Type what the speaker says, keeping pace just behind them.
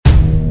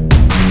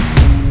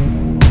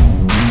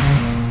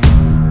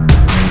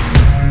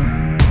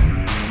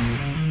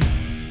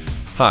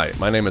Hi,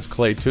 my name is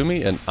Clay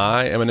Toomey, and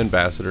I am an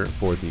ambassador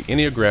for the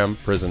Enneagram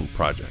Prison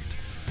Project.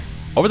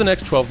 Over the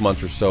next 12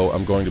 months or so,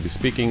 I'm going to be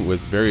speaking with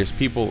various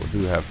people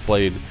who have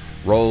played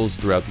roles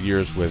throughout the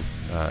years with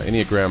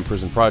Enneagram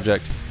Prison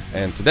Project,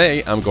 and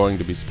today I'm going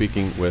to be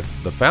speaking with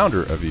the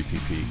founder of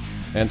EPP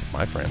and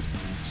my friend,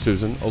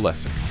 Susan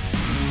Olesic.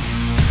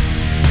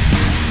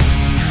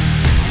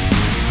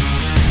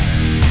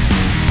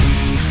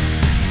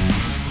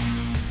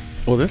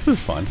 Well, this is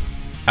fun.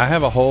 I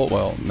have a whole,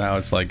 now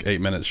it's like 8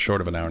 minutes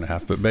short of an hour and a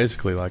half, but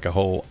basically like a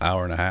whole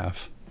hour and a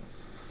half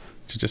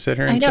to just sit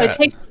here and chat.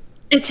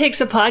 It takes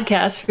a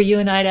podcast for you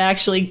and I to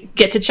actually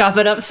get to chop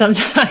it up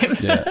sometime.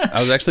 Yeah, I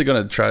was actually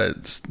going to try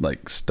to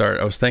start.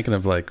 I was thinking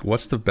of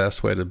what's the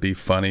best way to be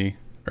funny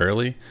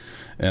early,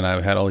 and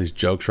I've had all these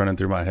jokes running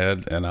through my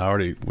head, and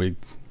we're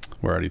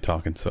already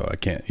talking, so I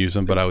can't use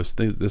them. But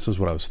this is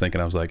what I was thinking.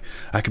 I was like,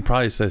 I could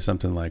probably say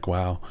something like,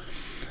 "Wow,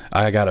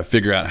 I got to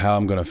figure out how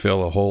I'm going to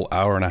fill a whole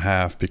hour and a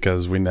half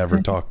because we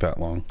never talked that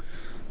long."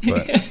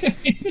 But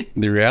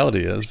the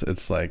reality is,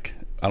 it's like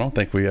I don't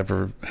think we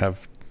ever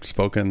have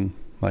spoken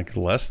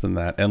less than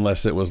that,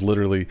 unless it was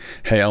literally,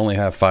 "Hey, I only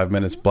have 5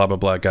 minutes, blah, blah,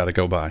 blah, got to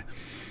go by."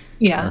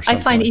 Yeah, I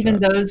find even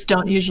those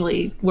don't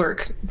usually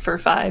work for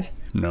 5.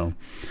 No,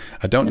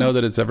 I don't know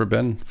that it's ever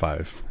been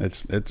 5.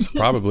 It's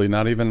probably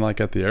not even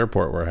at the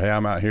airport where, "Hey,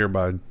 I'm out here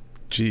by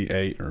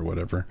G8 or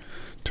whatever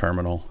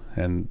terminal,"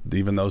 and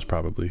even those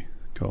probably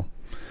go.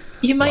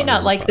 You might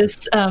not like 5.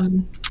 This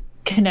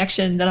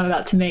connection that I'm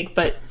about to make,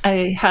 but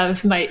I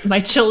have my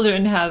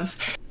children have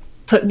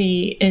put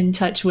me in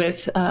touch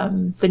with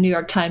the New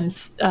York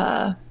Times.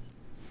 I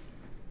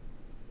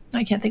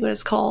can't think what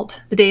it's called.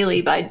 The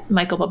Daily by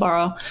Michael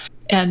Barbaro,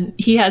 and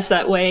he has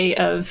that way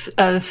of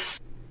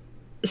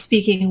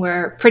speaking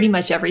where pretty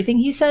much everything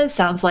he says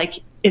sounds like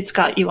it's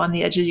got you on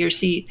the edge of your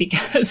seat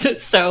because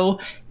it's so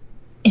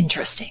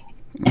interesting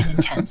and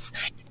intense.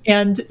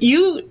 And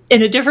you,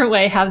 in a different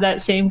way, have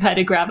that same kind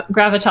of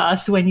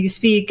gravitas when you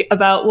speak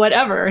about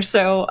whatever.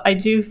 So I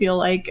do feel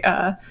like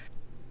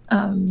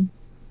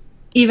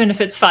even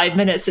if it's 5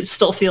 minutes, it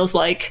still feels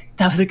like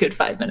that was a good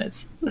 5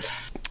 minutes.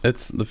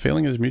 The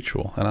feeling is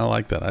mutual, and I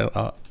like that.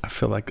 I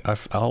feel like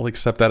I'll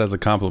accept that as a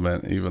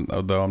compliment, even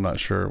though I'm not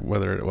sure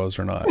whether it was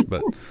or not.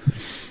 But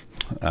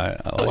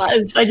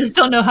I just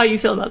don't know how you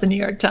feel about the New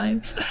York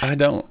Times. I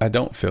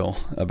don't feel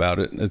about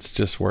it. It's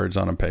just words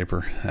on a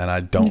paper, and I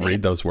don't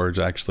read those words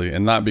actually,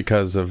 and not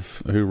because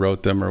of who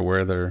wrote them or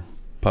where they're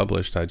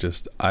published.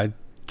 I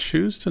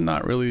choose to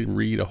not really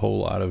read a whole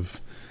lot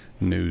of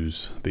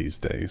news these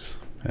days,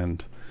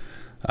 and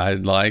I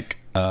like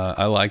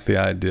the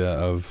idea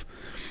of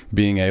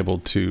being able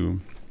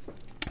to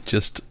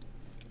just,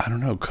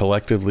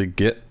 collectively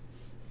get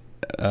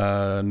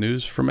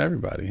news from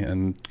everybody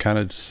and kind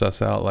of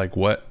suss out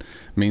what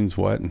means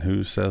what and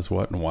who says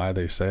what and why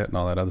they say it and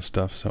all that other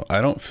stuff. So I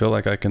don't feel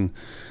like I don't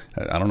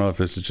know if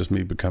this is just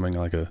me becoming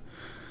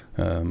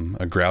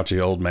a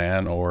grouchy old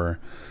man or,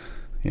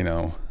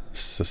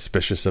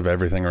 suspicious of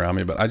everything around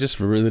me, but I just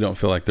really don't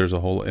feel like there's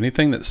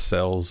anything that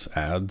sells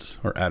ads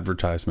or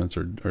advertisements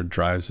or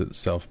drives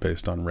itself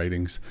based on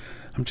ratings.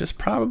 I'm just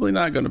probably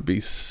not going to be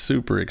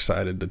super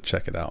excited to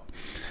check it out.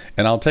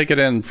 And I'll take it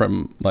in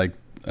from an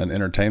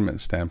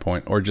entertainment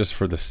standpoint or just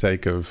for the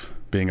sake of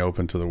being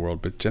open to the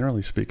world. But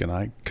generally speaking,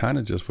 I kind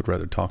of just would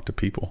rather talk to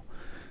people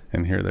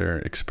and hear their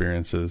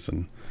experiences.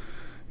 And,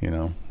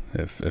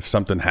 if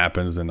something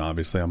happens, then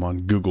obviously I'm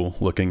on Google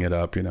looking it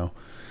up,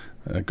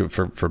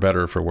 for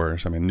better or for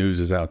worse. I mean,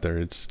 news is out there.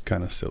 It's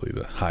kind of silly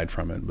to hide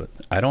from it, but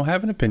I don't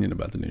have an opinion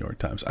about the New York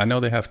Times. I know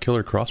they have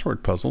killer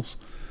crossword puzzles,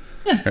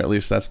 or at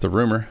least that's the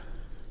rumor.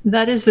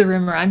 That is the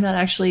rumor. I'm not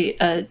actually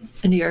a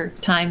New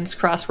York Times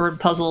crossword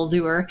puzzle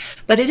doer,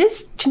 but it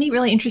is, to me,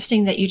 really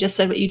interesting that you just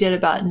said what you did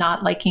about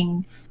not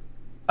liking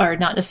or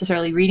not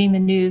necessarily reading the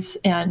news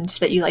and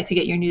that you like to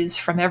get your news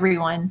from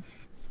everyone.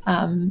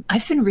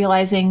 I've been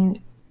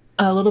realizing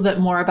a little bit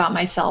more about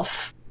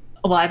myself.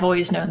 Well, I've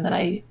always known that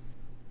I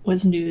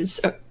was news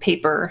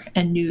paper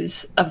and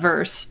news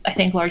averse, I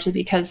think largely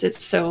because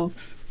it's so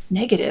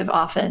negative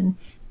often.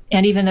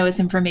 And even though it's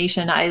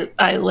information,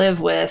 I live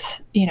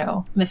with,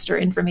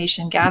 Mr.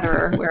 Information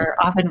Gatherer, where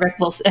often Rick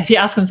will, if you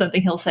ask him something,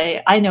 he'll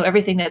say, "I know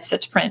everything that's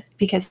fit to print,"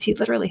 because he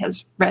literally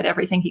has read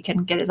everything he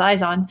can get his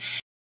eyes on.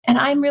 And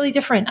I'm really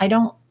different.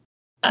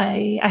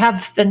 I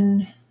have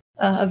been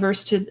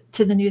averse to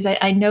the news.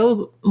 I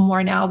know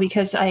more now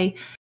because I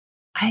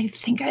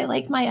think I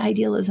like my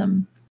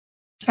idealism.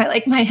 I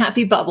like my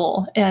happy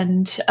bubble,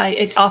 and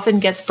it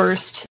often gets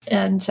burst.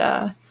 And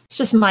it's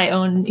just my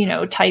own,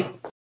 type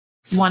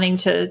wanting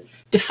to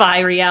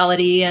defy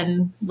reality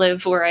and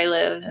live where I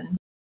live. And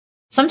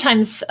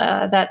sometimes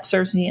that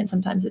serves me and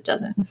sometimes it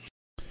doesn't.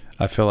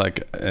 I feel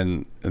like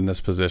in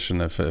this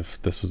position, if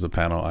this was a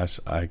panel,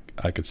 I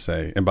could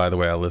say, and by the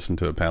way, I listened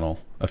to a panel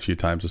a few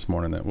times this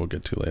morning that we'll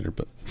get to later,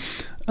 but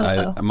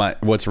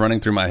what's running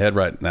through my head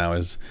right now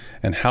is,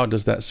 and how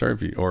does that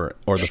serve you? Or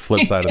the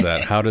flip side of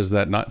that, how does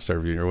that not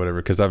serve you or whatever?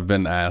 Because I've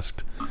been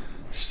asked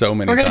so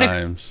many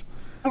times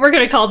We're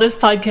going to call this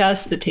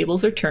podcast "The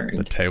Tables Are Turned."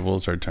 The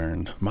tables are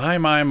turned. My,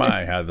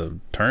 how the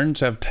turns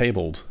have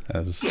tabled,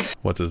 as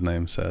what's his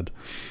name said.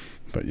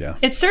 But yeah,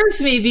 it serves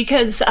me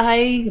because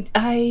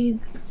I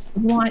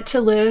want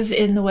to live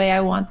in the way I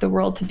want the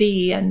world to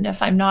be, and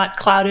if I'm not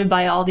clouded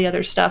by all the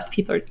other stuff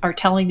people are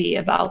telling me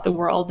about the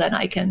world, then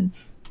I can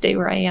stay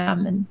where I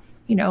am. And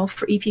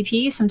for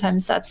EPP,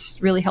 sometimes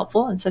that's really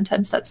helpful, and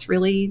sometimes that's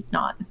really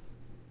not.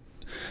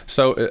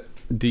 So.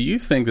 Do you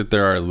think that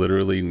there are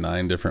literally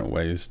 9 different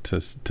ways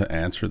to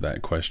answer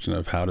that question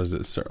of how does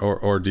it serve?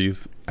 Or do you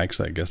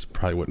actually, I guess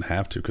probably wouldn't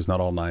have to, because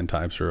not all 9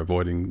 types are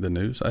avoiding the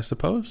news, I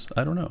suppose.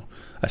 I don't know.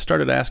 I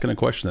started asking a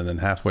question and then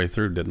halfway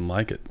through didn't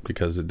like it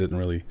because it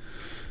didn't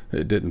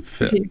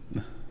fit.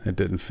 It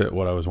didn't fit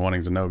what I was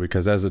wanting to know,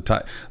 because as a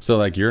type, so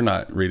like you're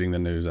not reading the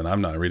news and I'm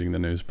not reading the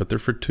news, but they're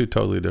for 2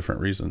 totally different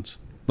reasons.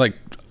 Like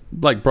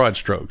broad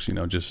strokes,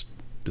 just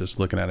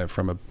looking at it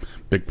from a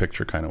big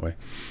picture kind of way.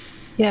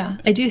 Yeah,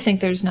 I do think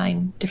there's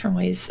 9 different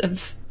ways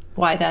of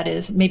why that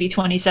is, maybe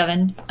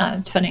 27,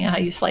 depending on how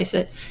you slice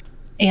it.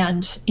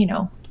 And,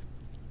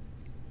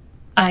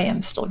 I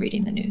am still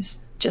reading the news.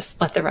 Just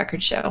let the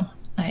record show.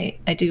 I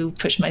do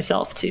push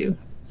myself to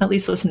at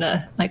least listen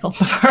to Michael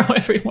Navarro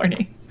every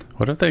morning.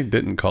 What if they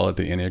didn't call it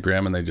the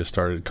Enneagram and they just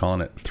started calling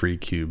it 3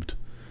 cubed?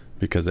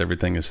 Because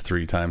everything is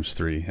 3 times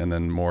 3 and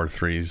then more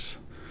 3s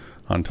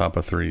on top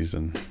of 3s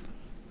and...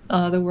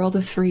 The world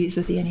of 3s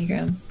with the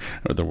Enneagram.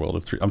 Or the world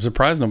of 3. I'm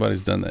surprised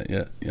nobody's done that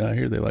yet. Yeah, I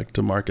hear they like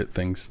to market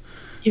things.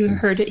 You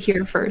heard it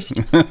here first.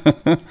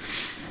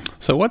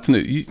 So what's new?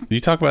 You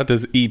talk about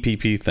this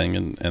EPP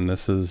thing, and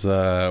this is,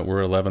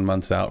 we're 11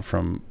 months out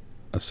from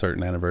a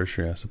certain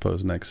anniversary, I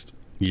suppose, next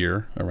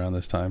year around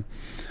this time.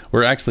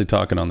 We're actually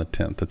talking on the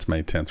 10th. It's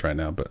May 10th right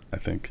now, but I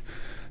think...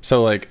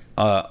 So like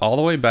all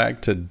the way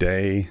back to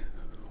day...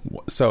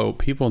 So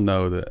people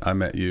know that I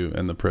met you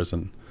in the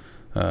prison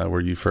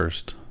where you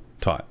first...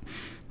 taught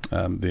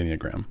the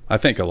Enneagram. I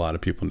think a lot of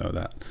people know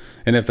that,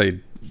 and if they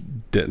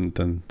didn't,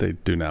 then they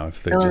do now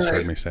if they just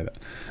heard me say that.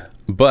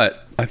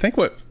 But I think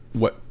what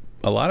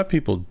a lot of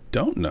people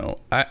don't know,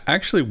 I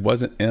actually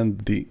wasn't in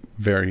the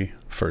very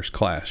first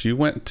class. You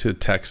went to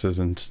Texas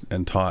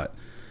and taught,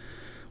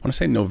 I want to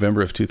say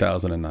November of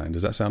 2009.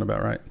 Does that sound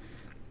about right?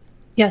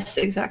 Yes,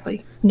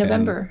 exactly.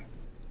 November.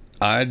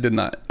 And I did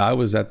not. I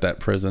was at that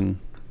prison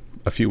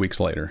a few weeks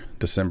later,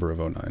 December of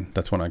 2009.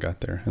 That's when I got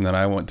there. And then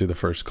I went through the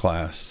first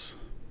class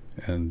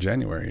in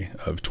January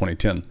of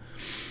 2010.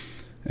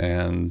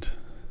 And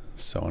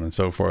so on and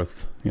so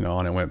forth,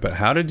 on it went. But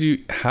how did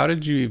you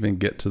even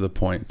get to the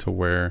point to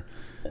where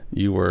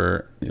you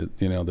were,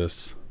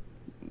 this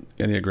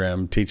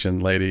Enneagram teaching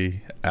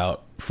lady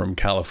out from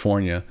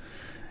California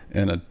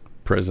in a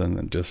prison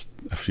in just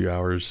a few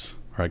hours,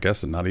 or I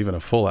guess not even a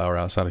full hour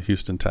outside of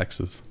Houston,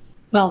 Texas?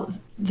 Well,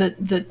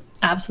 the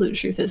absolute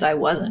truth is I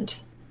wasn't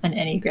an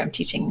Enneagram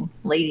teaching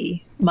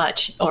lady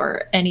much,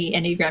 or any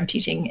Enneagram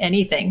teaching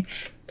anything.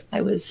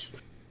 I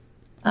was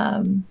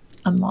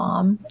a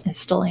mom, and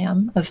still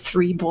am, of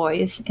 3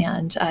 boys,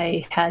 and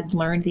I had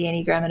learned the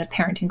Enneagram in a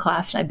parenting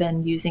class, and I've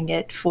been using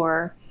it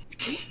for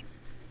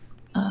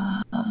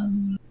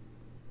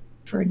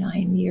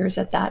 9 years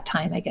at that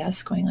time, I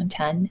guess, going on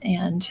 10,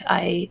 and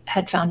I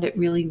had found it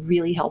really,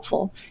 really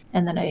helpful.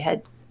 And then I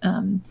had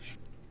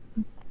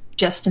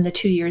just in the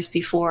 2 years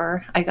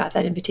before I got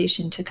that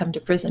invitation to come to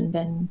prison,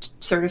 been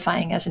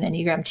certifying as an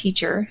Enneagram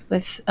teacher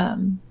with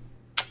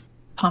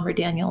Palmer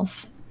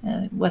Daniels.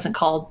 It wasn't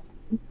called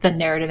the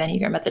Narrative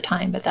Enneagram at the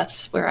time, but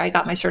that's where I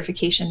got my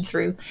certification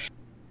through.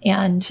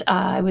 And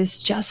I was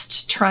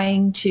just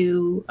trying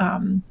to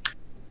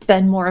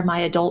spend more of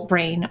my adult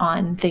brain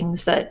on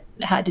things that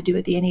had to do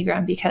with the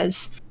Enneagram,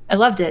 because I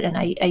loved it and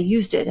I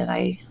used it, and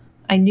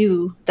I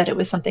knew that it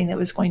was something that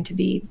was going to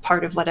be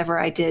part of whatever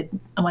I did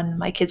when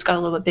my kids got a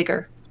little bit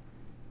bigger.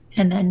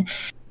 And then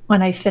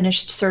when I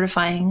finished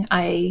certifying,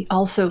 I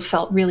also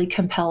felt really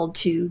compelled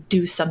to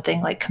do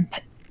something like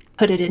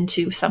put it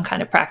into some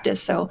kind of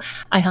practice. So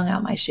I hung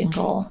out my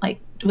shingle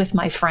with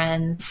my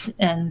friends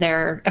and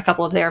a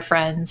couple of their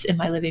friends in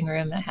my living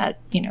room. I had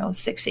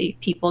 6-8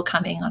 people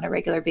coming on a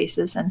regular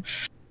basis, and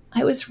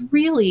I was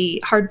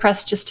really hard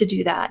pressed just to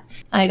do that.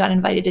 I got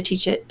invited to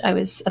teach it. I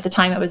was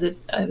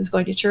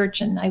going to church,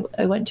 and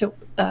I went to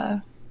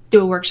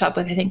do a workshop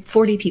with, I think,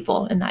 40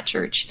 people in that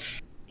church,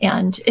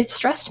 and it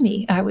stressed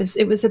me.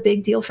 It was a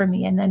big deal for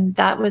me. And then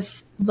that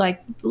was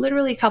like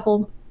literally a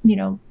couple,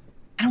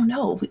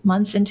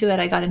 months into it,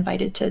 I got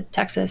invited to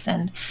Texas,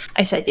 and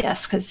I said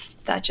yes, because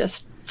that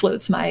just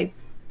floats my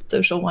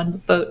social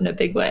one boat in a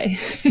big way.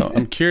 So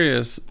I'm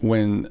curious,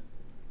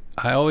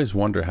 I always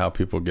wonder how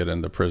people get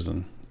into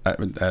prison.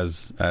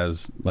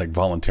 As like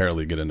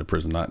voluntarily get into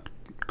prison, not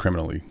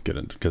criminally get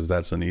into, because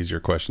that's an easier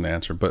question to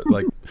answer. But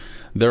like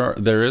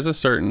there is a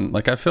certain,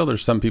 like, I feel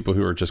there's some people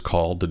who are just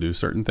called to do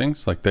certain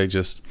things. Like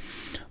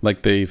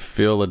they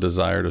feel a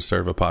desire to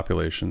serve a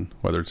population,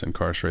 whether it's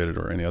incarcerated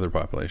or any other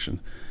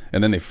population,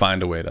 and then they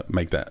find a way to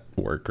make that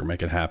work or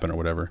make it happen or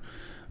whatever.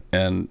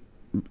 And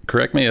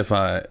correct me if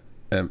I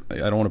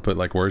don't want to put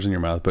like words in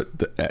your mouth, but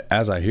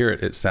as I hear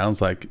it, it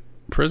sounds like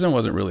prison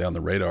wasn't really on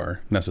the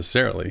radar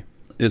necessarily.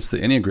 It's the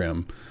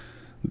Enneagram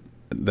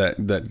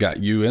that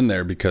got you in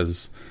there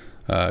because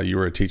you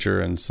were a teacher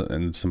and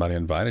somebody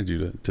invited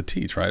you to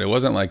teach, right? It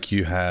wasn't like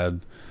you had,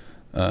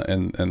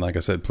 and like I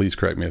said, please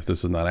correct me if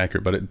this is not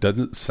accurate, but it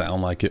doesn't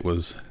sound like it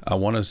was, I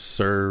want to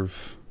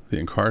serve the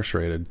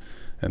incarcerated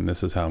and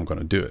this is how I'm going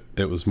to do it.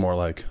 It was more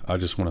like, I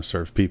just want to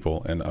serve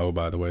people, and oh,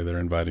 by the way, they're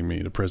inviting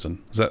me to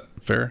prison. Is that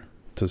fair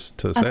to say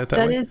it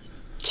that way?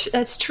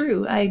 That's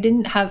true.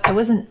 I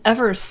wasn't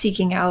ever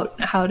seeking out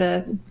how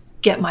to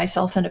get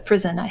myself into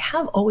prison. I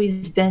have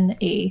always been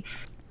a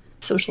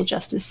social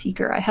justice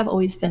seeker. I have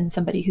always been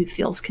somebody who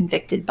feels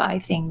convicted by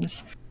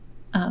things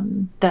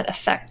that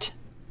affect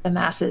the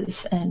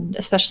masses, and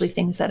especially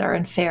things that are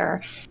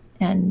unfair.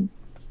 And,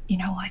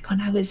 like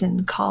when I was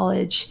in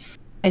college,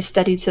 I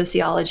studied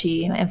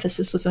sociology. My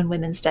emphasis was on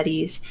women's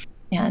studies.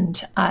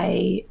 And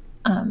I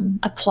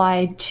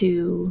applied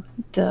to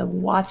the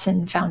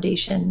Watson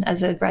Foundation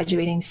as a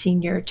graduating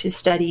senior to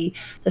study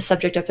the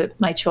subject of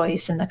my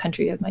choice in the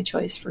country of my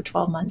choice for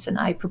 12 months. And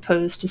I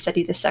proposed to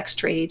study the sex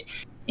trade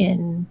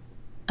in,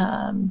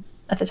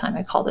 at the time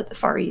I called it the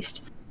Far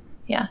East,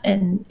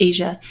 in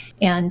Asia.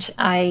 And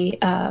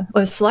I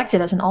was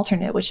selected as an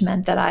alternate, which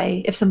meant that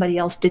if somebody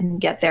else didn't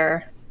get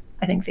there,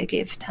 I think they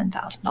gave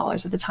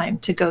 $10,000 at the time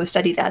to go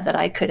study that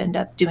I could end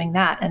up doing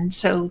that. And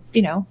so,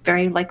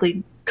 very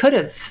likely could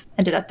have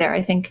ended up there.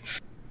 I think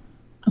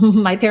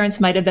my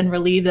parents might have been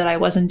relieved that I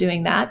wasn't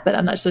doing that, but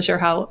I'm not so sure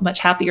how much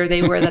happier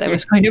they were that I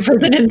was going to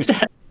prison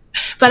instead.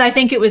 But I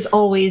think it was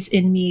always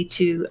in me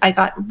I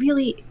got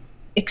really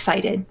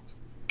excited,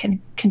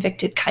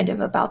 convicted kind of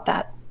about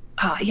that.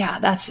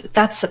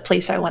 That's the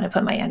place I want to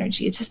put my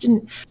energy. It just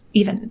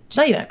it's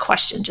not even a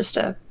question, just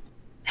a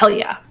hell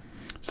yeah.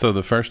 So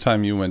the first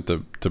time you went to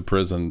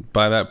prison,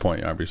 by that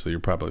point, obviously you're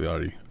probably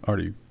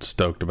already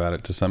stoked about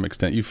it to some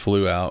extent. You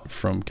flew out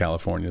from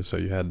California, so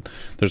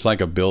there's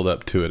like a build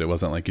up to it. It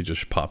wasn't like you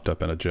just popped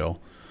up in a jail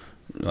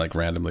like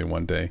randomly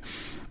one day.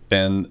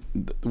 And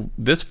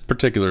this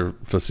particular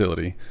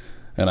facility,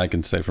 and I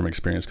can say from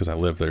experience because I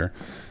live there,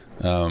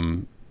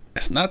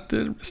 it's not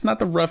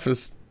the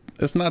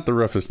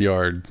roughest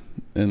yard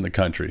in the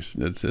country.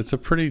 It's a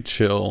pretty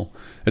chill.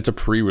 It's a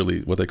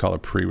pre-release, what they call a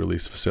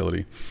pre-release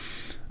facility.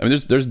 I mean,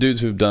 there's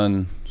dudes who've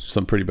done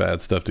some pretty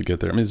bad stuff to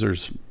get there. I mean,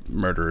 there's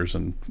murderers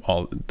and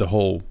all the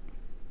whole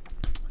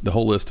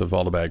list of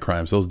all the bad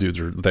crimes. Those dudes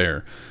are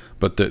there,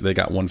 but they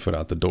got one foot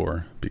out the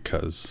door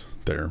because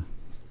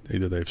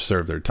either they've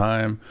served their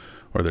time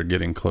or they're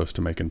getting close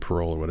to making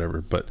parole or whatever.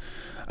 But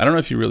I don't know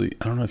if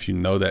you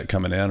know that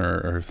coming in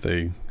or if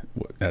they,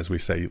 as we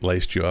say,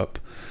 laced you up,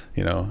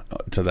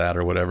 to that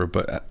or whatever.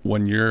 But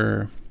when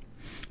you're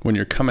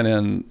coming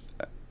in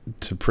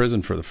to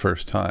prison for the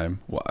first time,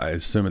 well, I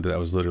assume that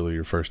was literally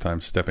your first time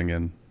stepping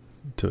in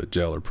to a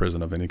jail or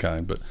prison of any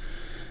kind, but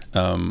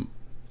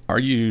are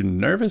you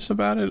nervous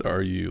about it?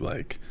 Are you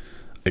like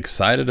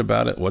excited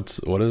about it? What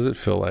does it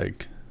feel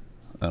like?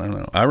 I don't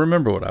know. I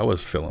remember what I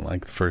was feeling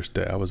like the first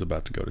day I was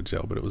about to go to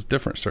jail, but it was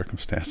different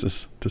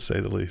circumstances to say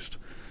the least.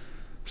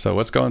 So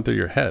what's going through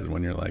your head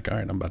when you're like, all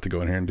right, I'm about to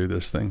go in here and do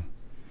this thing?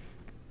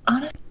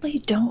 Honestly,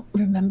 don't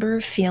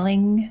remember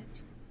feeling,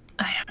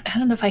 I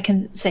don't know if I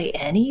can say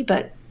any,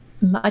 but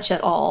much at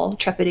all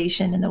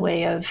trepidation in the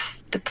way of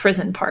the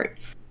prison part.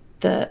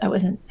 I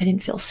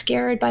didn't feel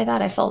scared by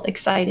that. I felt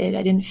excited.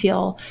 I didn't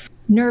feel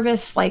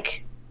nervous,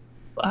 like,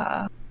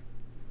 or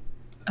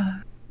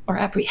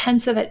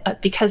apprehensive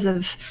because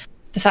of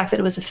the fact that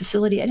it was a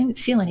facility. I didn't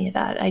feel any of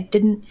that. I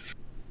didn't.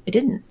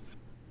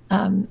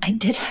 I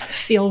did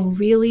feel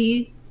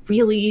really,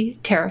 really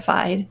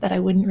terrified that I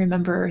wouldn't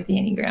remember the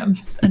Enneagram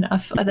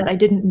enough, that I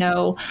didn't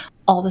know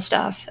all the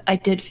stuff. I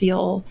did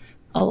feel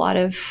a lot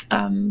of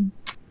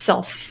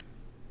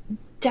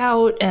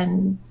self-doubt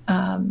and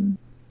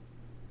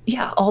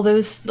all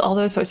those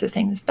sorts of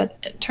things. But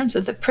in terms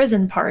of the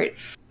prison part,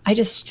 I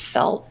just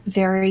felt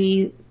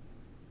very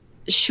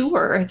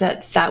sure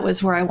that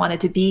was where I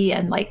wanted to be,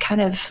 and like kind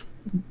of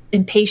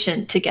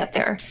impatient to get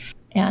there.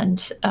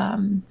 And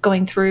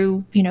going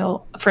through,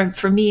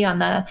 for me on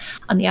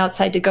the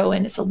outside to go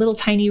in, it's a little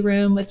tiny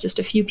room with just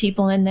a few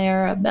people in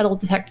there, a metal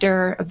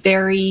detector, a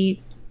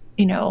very,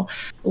 a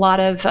lot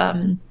of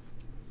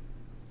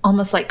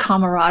almost like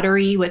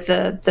camaraderie with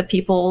the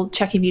people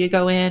checking me to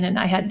go in. And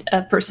I had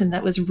a person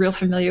that was real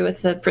familiar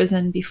with the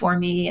prison before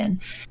me, and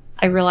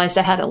I realized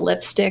I had a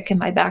lipstick in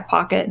my back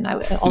pocket, and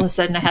all of a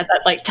sudden I had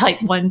that like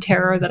type 1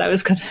 terror that I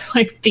was going to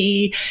like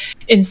be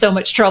in so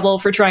much trouble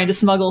for trying to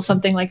smuggle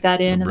something like that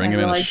in. And I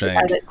realized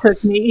it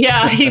took me.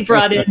 Yeah, he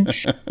brought in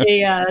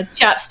a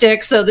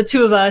chapstick. So the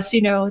two of us,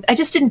 I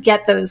just didn't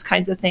get those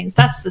kinds of things.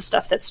 That's the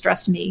stuff that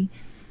stressed me.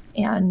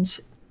 And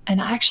I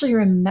actually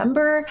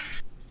remember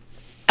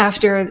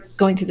after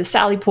going through the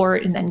Sally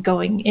Port and then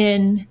going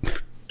in, I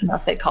don't know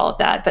if they call it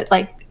that, but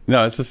like,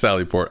 no, it's a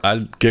Sally Port.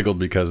 I giggled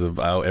because of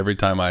every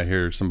time I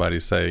hear somebody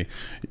say,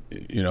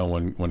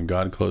 when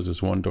God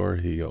closes one door,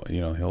 he'll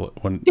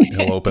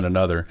open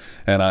another.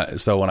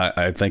 And so when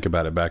I think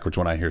about it backwards,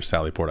 when I hear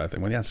Sally Port, I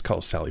think, well, yeah, it's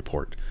called Sally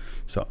Port.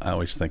 So I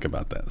always think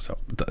about that. So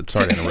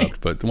sorry to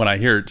interrupt, but when I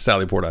hear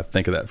Sally Port, I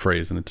think of that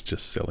phrase, and it's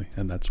just silly.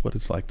 And that's what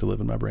it's like to live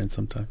in my brain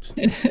sometimes.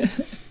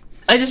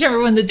 I just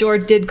remember when the door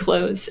did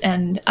close,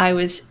 and I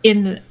was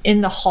in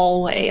the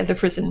hallway of the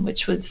prison,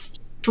 which was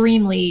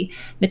extremely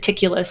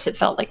meticulous. It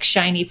felt like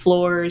shiny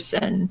floors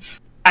and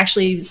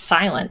actually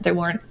silent. There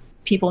weren't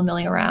people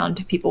milling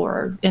around. People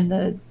were in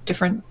the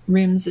different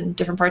rooms and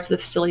different parts of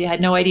the facility. I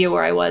had no idea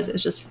where I was.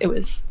 It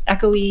was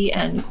echoey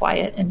and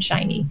quiet and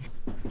shiny.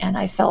 And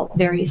I felt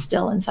very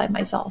still inside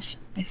myself.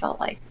 I felt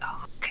like,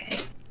 oh, okay,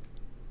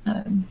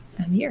 I'm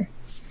here.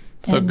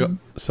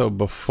 So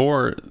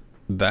before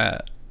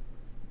that,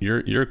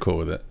 you're cool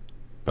with it,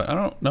 but I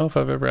don't know if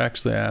I've ever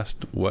actually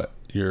asked what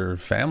your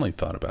family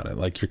thought about it.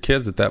 Like your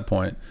kids at that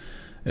point,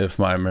 if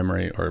my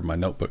memory or my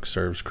notebook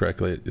serves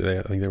correctly,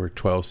 I think they were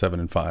 12, 7,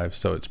 and 5.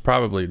 So it's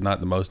probably not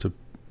the most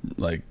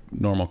like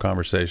normal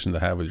conversation to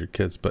have with your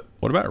kids. But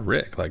what about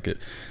Rick? Like,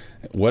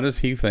 what does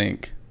he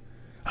think?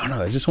 I don't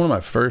know. It's just one of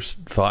my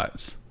first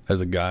thoughts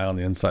as a guy on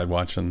the inside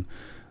watching,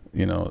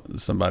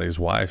 somebody's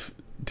wife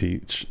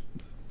teach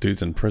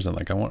dudes in prison.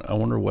 Like, I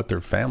wonder what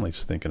their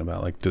family's thinking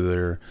about. Like,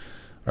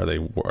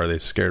 are they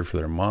scared for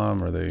their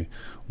mom? Are they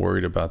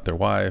worried about their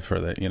wife? Are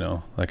they,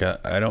 like,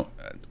 I don't.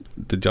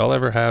 Did y'all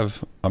ever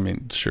have? I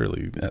mean,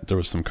 surely there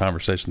was some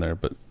conversation there,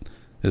 but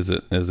is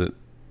it?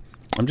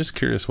 I'm just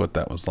curious what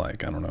that was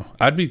like. I don't know.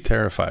 I'd be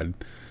terrified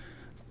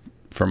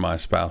for my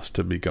spouse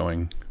to be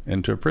going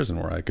into a prison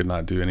where I could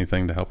not do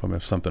anything to help him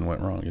if something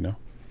went wrong,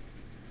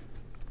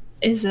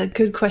 Is a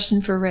good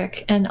question for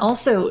Rick. And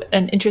also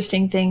an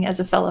interesting thing as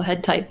a fellow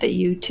head type that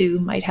you two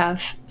might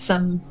have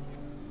some,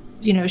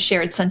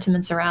 shared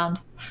sentiments around.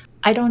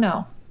 I don't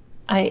know.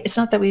 It's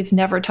not that we've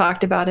never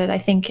talked about it. I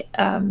think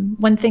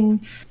one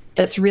thing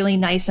that's really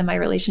nice in my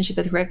relationship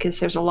with Rick is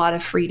there's a lot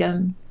of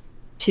freedom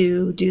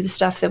to do the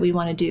stuff that we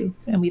want to do.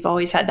 And we've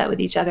always had that with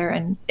each other.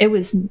 And it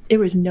was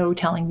no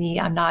telling me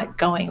I'm not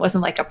going. It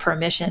wasn't like a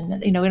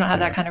permission. We don't have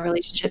that kind of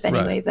relationship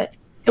anyway, right. But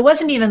it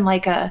wasn't even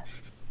like a,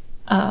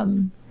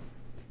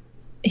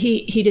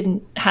 he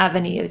didn't have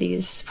any of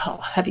these,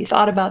 have you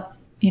thought about,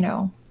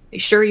 are you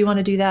sure you want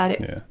to do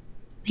that?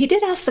 He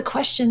did ask the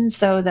questions,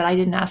 though, that I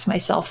didn't ask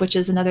myself, which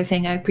is another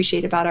thing I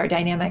appreciate about our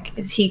dynamic,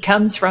 is he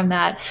comes from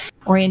that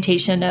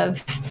orientation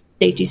of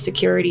safety,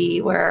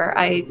 security, where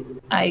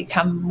I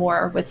come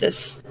more with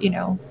this,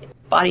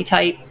 body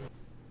type,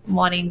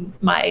 wanting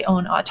my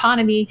own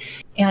autonomy.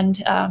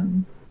 And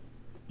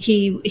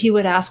he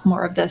would ask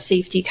more of the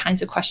safety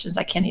kinds of questions.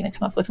 I can't even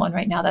come up with one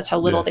right now. That's how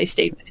little they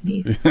stayed with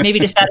me. Maybe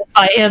to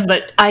satisfy him,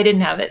 but I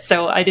didn't have it,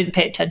 so I didn't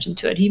pay attention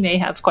to it. He may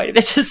have quite a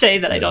bit to say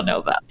that I don't know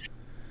about.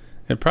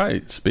 It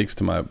probably speaks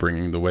to my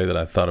upbringing, the way that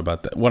I thought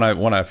about that. When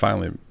I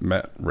finally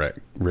met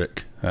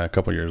Rick a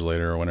couple years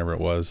later or whenever it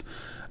was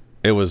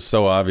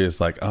so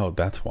obvious, like, oh,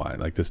 that's why.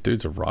 Like, this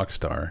dude's a rock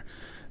star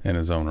in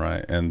his own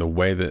right. And the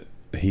way that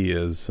he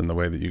is and the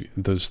way that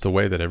there's the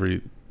way that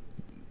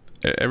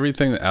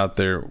everything out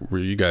there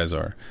where you guys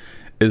are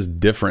is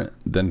different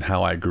than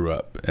how I grew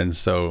up. And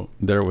so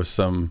there was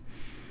some,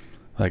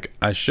 like,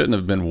 I shouldn't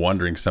have been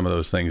wondering some of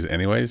those things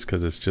anyways,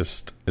 because it's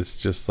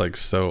just like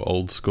so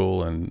old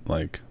school and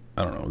like,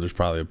 I don't know, there's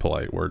probably a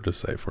polite word to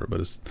say for it,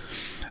 but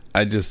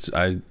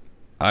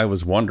I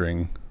was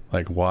wondering,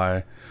 like,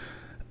 why.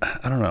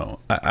 I don't know.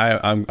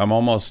 I'm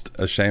almost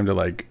ashamed to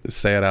like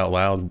say it out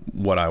loud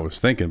what I was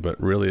thinking,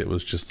 but really it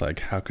was just like,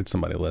 how could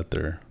somebody let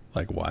their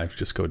like wife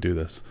just go do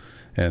this?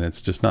 And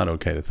it's just not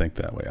okay to think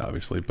that way,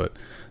 obviously. But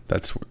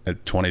that's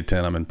at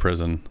 2010, I'm in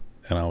prison,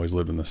 and I always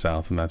lived in the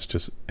South, and that's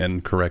just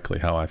incorrectly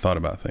how I thought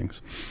about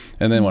things.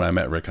 And then when I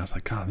met Rick, I was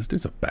like, God, this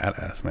dude's a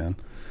badass, man.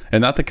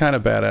 And not the kind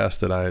of badass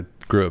that I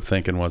grew up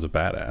thinking was a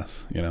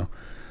badass,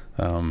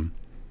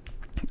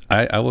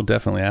 I will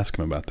definitely ask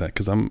him about that,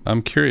 because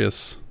I'm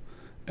curious,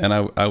 and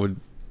I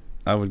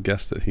would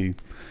guess that he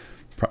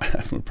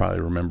would probably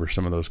remember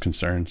some of those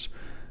concerns.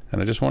 And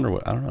I just wonder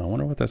I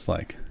wonder what that's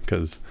like,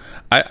 because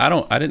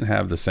I didn't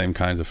have the same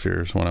kinds of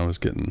fears when I was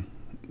getting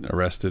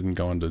arrested and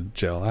going to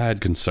jail. I had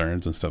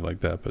concerns and stuff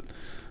like that, but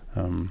I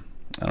don't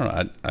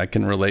know. I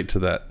can relate to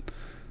that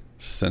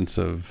sense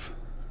of,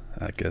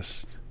 I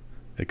guess,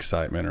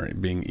 excitement or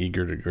being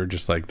eager to, or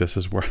just like, this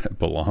is where I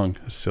belong,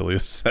 as silly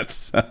as that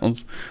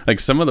sounds. Like,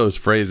 some of those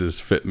phrases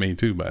fit me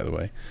too, by the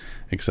way,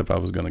 except I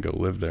was going to go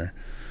live there.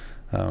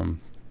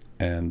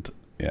 And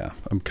yeah,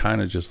 I'm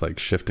kind of just like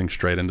shifting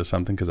straight into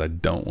something, because I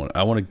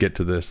want to get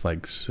to this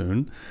like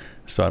soon,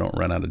 so I don't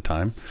run out of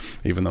time,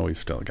 even though we've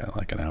still got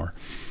like an hour.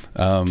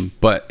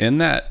 But in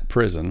that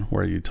prison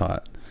where you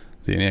taught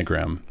the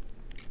Enneagram,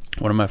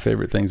 one of my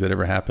favorite things that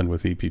ever happened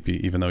with EPP,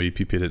 even though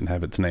EPP didn't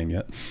have its name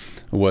yet,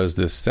 was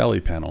this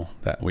CELI panel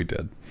that we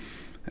did.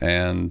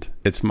 And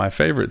it's my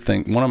favorite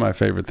thing, one of my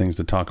favorite things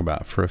to talk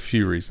about for a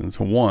few reasons.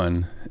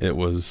 One,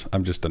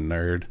 I'm just a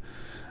nerd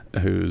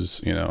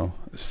who's,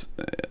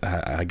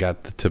 I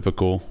got the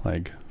typical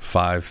like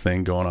 5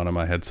 thing going on in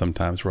my head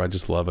sometimes, where I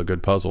just love a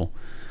good puzzle.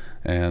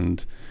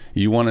 And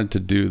you wanted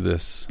to do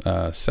this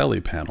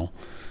CELI panel,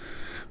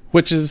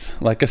 which is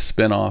like a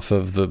spin-off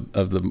of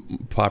the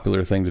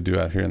popular thing to do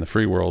out here in the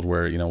free world,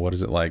 where, what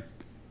is it like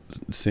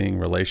seeing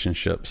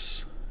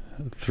relationships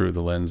through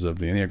the lens of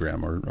the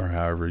Enneagram, or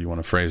however you want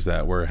to phrase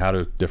that, where how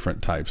do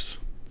different types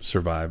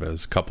survive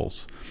as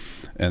couples.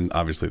 And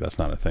obviously that's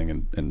not a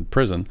thing in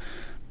prison,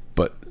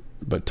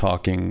 but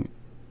talking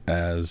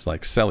as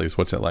like cellies,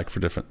 what's it like for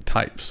different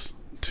types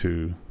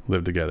to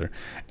live together?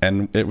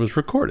 And it was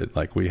recorded.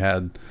 Like, we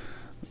had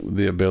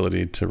the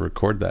ability to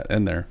record that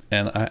in there.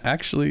 And I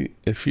actually,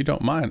 if you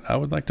don't mind, I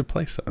would like to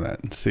play some of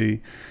that and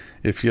see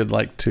if you'd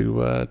like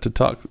to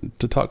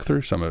talk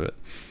through some of it.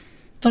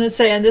 I want to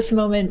say in this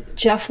moment,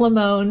 Jeff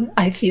Lamone,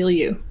 I feel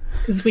you.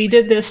 Because we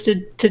did this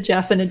to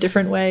Jeff in a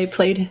different way,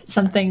 played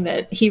something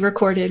that he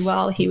recorded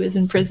while he was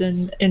in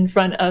prison in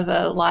front of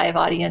a live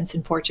audience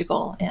in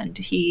Portugal. And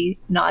he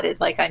nodded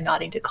like I'm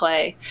nodding to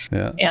Clay.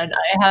 Yeah. And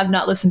I have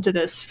not listened to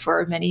this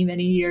for many,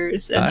 many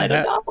years. And I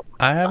don't know.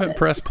 I haven't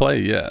pressed play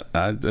yet.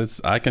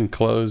 I can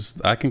close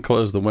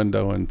the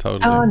window and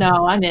totally. Oh,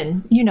 no, I'm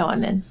in. You know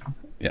I'm in.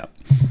 Yeah.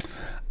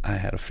 I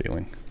had a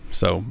feeling.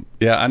 So,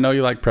 yeah, I know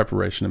you like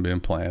preparation and being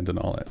planned and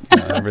all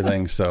that,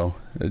 everything. So,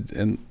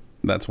 and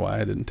that's why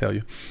I didn't tell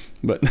you.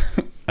 But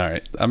all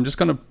right, I'm just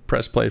going to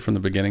press play from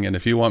the beginning. And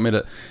if you want me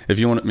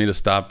to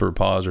stop or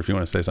pause, or if you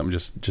want to say something,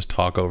 just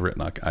talk over it,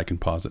 and I can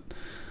pause it.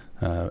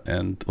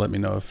 And let me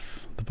know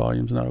if the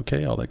volume's not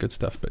okay, all that good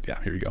stuff. But yeah,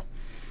 here you go.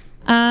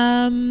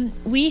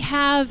 We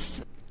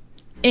have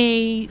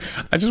I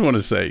just want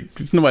to say,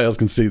 because nobody else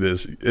can see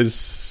this, as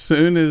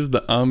soon as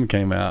the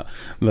came out,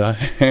 the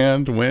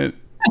hand went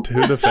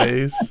to the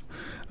face.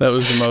 That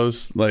was the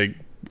most like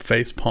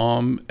face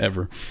palm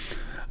ever.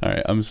 All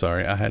right, I'm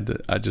sorry.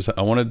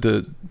 I wanted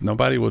to,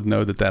 nobody would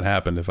know that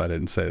happened if I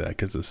didn't say that,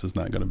 because this is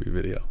not going to be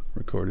video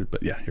recorded.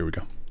 But yeah, here we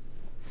go.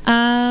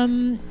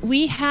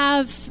 We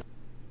have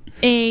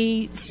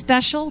a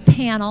special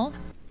panel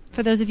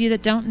for those of you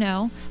that don't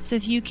know. So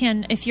if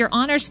you're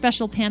on our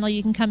special panel,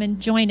 you can come and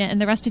join it. And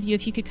the rest of you,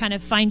 if you could kind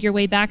of find your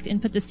way back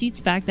and put the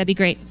seats back, that'd be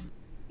great.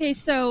 Okay,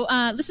 so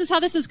this is how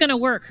this is going to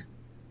work.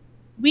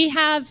 We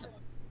have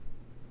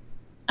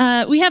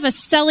a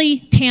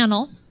Celly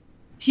panel,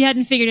 if you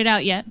hadn't figured it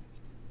out yet.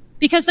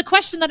 Because the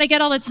question that I get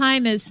all the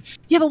time is,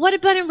 yeah, but what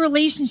about in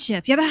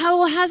relationship? Yeah, but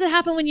how does it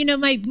happen when,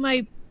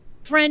 my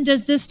friend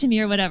does this to me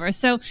or whatever?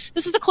 So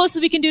this is the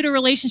closest we can do to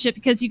relationship,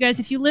 because you guys,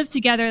 if you live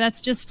together,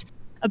 that's just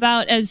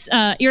about as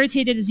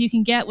irritated as you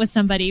can get with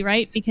somebody,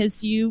 right?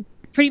 Because you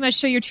pretty much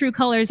show your true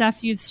colors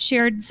after you've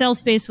shared cell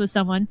space with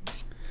someone.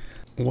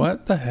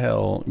 What the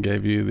hell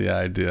gave you the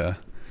idea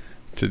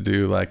to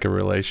do like a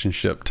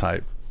relationship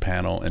type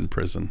panel in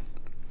prison?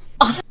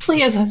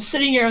 Honestly, as I'm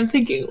sitting here, I'm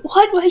thinking,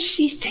 what was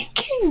she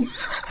thinking?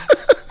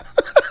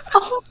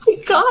 Oh my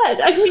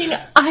God. I mean,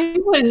 I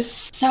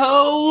was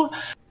so...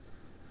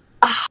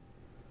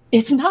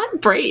 it's not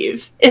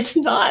brave. It's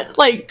not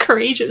like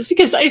courageous,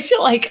 because I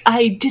feel like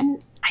I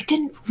didn't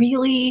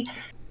really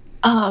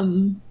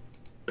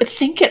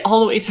think it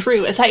all the way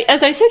through. As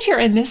I sit here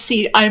in this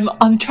seat,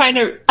 I'm trying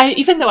to,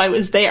 even though I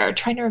was there,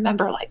 trying to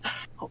remember like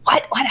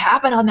what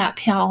happened on that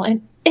panel,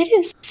 and it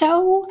is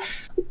so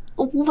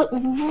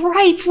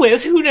ripe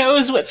with who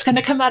knows what's going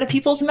to come out of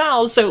people's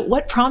mouths. So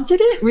what prompted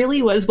it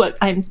really was what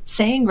I'm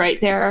saying right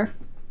there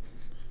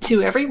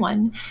to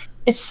everyone.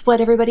 It's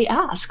what everybody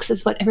asks,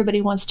 is what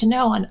everybody wants to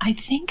know. And I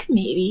think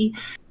maybe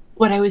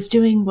what I was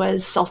doing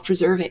was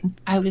self-preserving.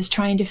 I was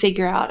trying to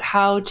figure out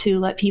how to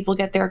let people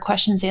get their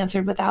questions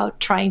answered without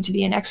trying to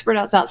be an expert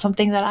about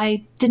something that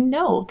I didn't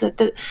know. That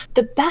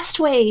the best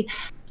way,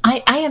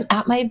 I am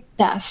at my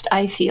best,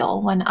 I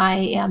feel, when I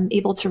am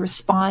able to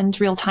respond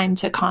real time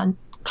to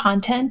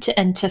content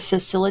and to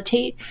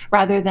facilitate,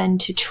 rather than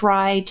to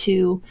try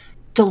to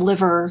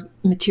deliver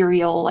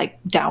material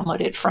like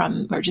downloaded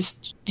from, or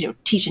just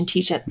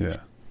teach it.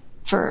 Yeah.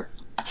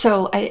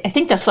 So I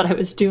think that's what I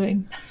was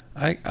doing.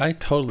 I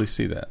totally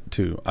see that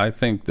too. I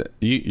think that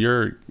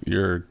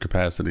your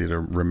capacity to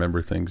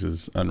remember things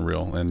is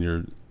unreal,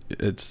 and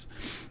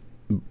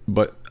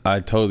but I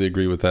totally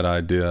agree with that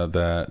idea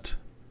that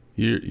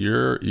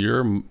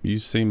you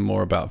seem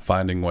more about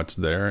finding what's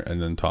there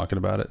and then talking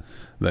about it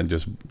than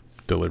just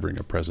delivering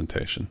a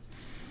presentation.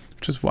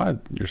 Which is why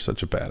you're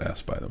such a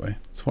badass, by the way.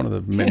 It's one of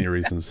the many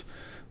reasons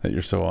that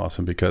you're so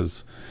awesome,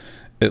 because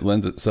it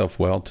lends itself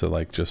well to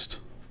like just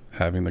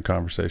having the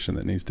conversation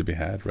that needs to be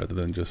had, rather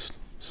than just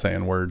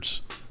saying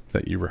words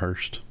that you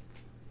rehearsed.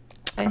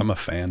 I'm a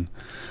fan.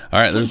 All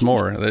right, there's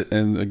more.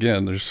 And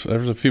again, there's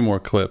a few more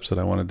clips that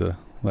I wanted to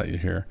let you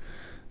hear.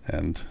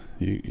 And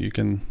you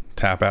can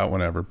tap out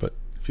whenever, but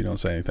if you don't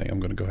say anything,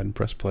 I'm going to go ahead and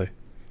press play.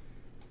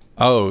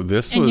 Oh,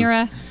 this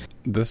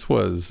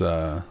was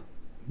the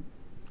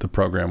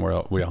program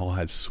where we all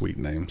had sweet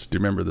names. Do you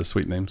remember the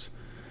sweet names?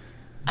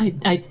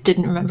 I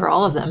didn't remember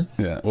all of them.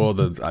 Yeah, well,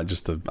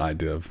 just the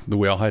idea of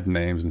we all had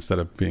names instead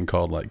of being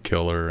called like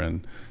Killer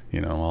and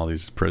all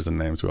these prison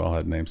names. We all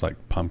had names like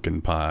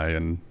Pumpkin Pie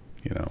and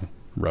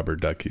rubber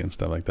ducky and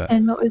stuff like that.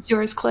 And what was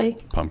yours, Clay?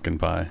 Pumpkin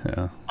pie,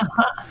 yeah.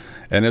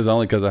 And it's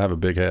only because I have a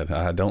big head.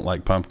 I don't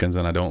like pumpkins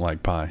and I don't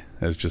like pie.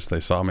 It's just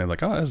they saw me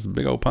like, oh, that's a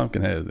big old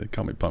pumpkin head. They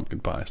call me pumpkin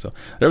pie. So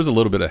there was a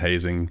little bit of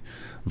hazing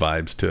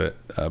vibes to it,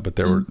 but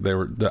they were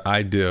the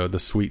idea, the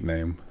sweet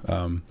name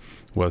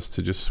was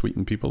to just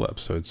sweeten people up.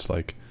 So it's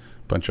like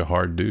a bunch of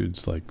hard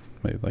dudes, like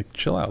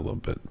chill out a little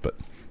bit. But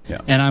yeah.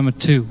 And I'm a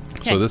 2.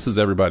 Okay. So this is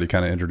everybody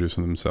kind of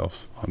introducing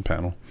themselves on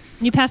panel.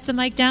 You pass the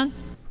mic down.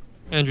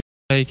 Andrew,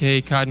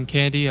 a.k.a. Cotton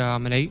Candy.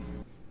 I'm an 8.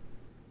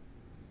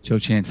 Joe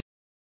Chance,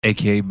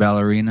 a.k.a.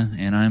 Ballerina,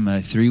 and I'm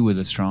a 3 with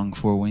a strong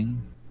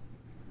 4-wing.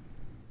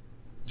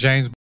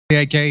 James,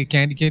 a.k.a.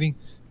 Candy Kitty.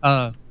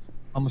 I'm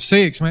a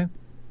 6, man.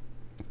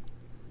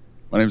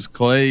 My name is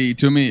Clay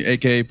Toomey,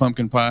 a.k.a.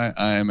 Pumpkin Pie.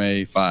 I am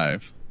a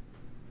 5.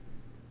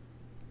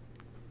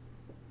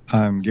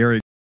 I'm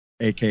Gary,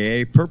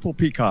 a.k.a. Purple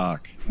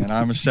Peacock, and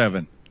I'm a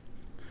 7.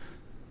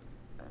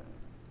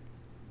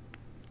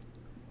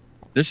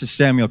 This is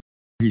Samuel.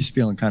 He's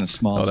feeling kind of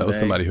small Oh, that today. was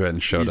somebody who hadn't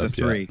showed He's up a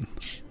 3.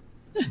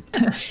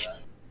 yet.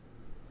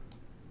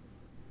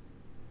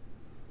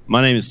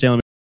 My name is Taylor,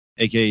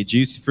 a.k.a.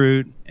 Juicy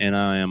Fruit, and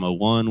I am a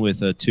 1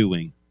 with a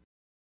 2-wing.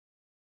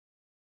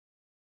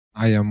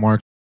 I am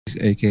Mark,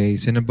 a.k.a.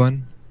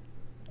 Cinnabon.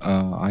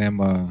 I am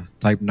a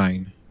type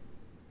 9.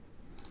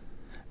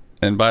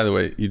 And by the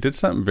way, you did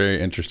something very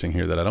interesting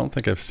here that I don't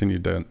think I've seen you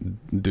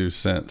do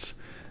since,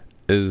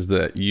 is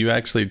that you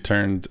actually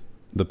turned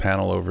the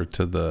panel over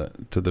to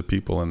the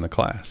people in the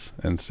class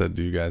and said,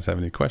 do you guys have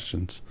any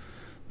questions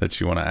that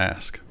you want to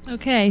ask?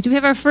 Okay. Do we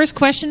have our first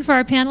question for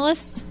our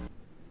panelists?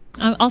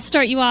 I'll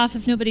start you off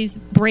if nobody's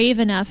brave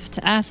enough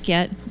to ask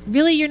yet.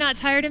 Really, you're not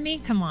tired of me?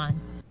 Come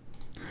on.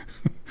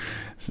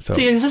 So,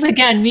 See, this is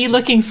again me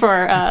looking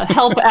for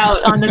help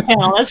out on the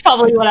panel. That's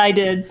probably what I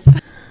did.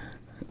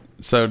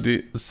 So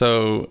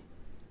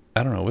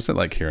I don't know. What's it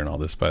like hearing all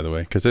this, by the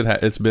way? Because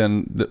it's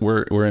been,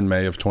 we're in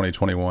May of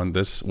 2021.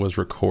 This was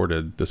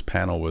recorded. This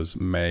panel was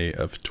May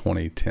of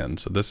 2010.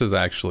 So this is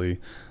actually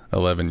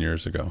 11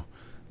 years ago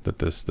that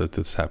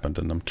this happened.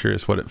 And I'm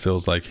curious what it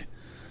feels like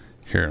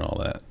hearing all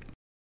that.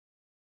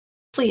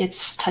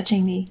 It's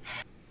touching me.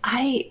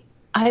 I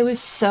was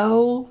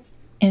so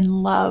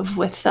in love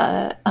with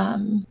the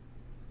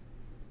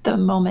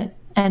moment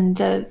and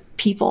the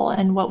people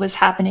and what was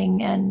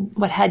happening and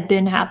what had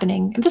been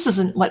happening. This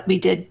isn't what we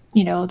did,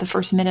 the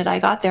first minute I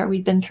got there.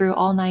 We'd been through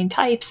all 9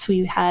 types.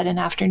 We had an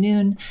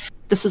afternoon.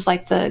 This is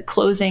like the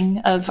closing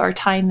of our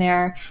time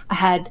there. I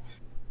had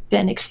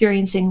been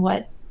experiencing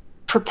what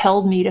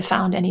propelled me to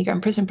found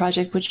Enneagram Prison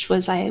Project, which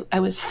was I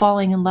was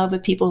falling in love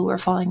with people who were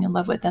falling in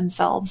love with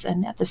themselves.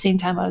 And at the same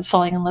time, I was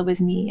falling in love with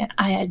me. And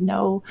I had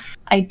no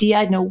idea,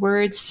 I had no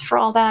words for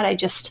all that.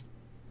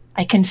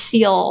 I can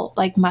feel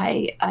like I'm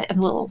a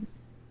little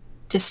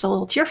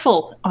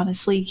tearful,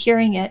 honestly,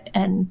 hearing it.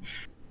 And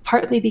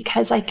partly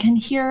because I can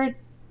hear,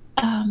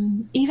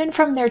 even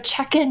from their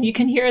check-in, you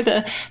can hear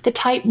the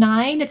type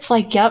 9. It's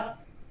like,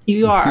 yep,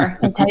 you are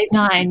a type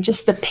 9.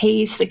 Just the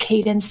pace, the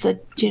cadence,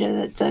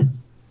 the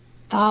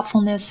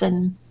thoughtfulness,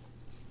 and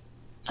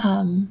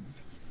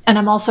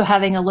I'm also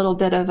having a little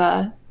bit of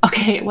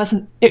it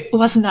wasn't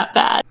that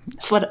bad.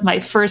 It's what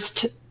my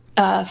first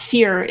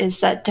fear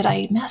is, that did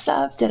I mess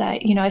up? Did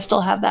I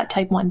still have that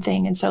type 1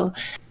 thing. And so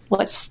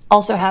what's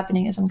also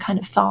happening is I'm kind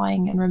of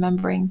thawing and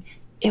remembering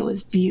it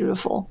was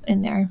beautiful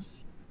in there.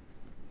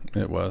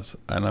 It was,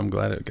 and I'm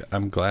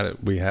glad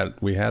we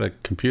had a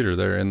computer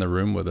there in the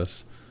room with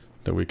us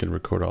that we could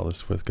record all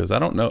this with, because I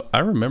don't know, I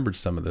remembered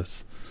some of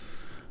this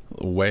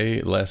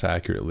way less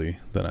accurately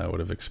than I would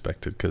have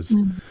expected, because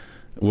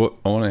I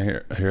want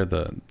to hear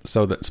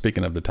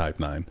speaking of the type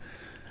 9,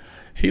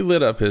 he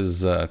lit up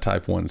his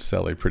type 1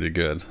 celly pretty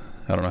good.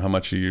 I don't know how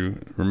much you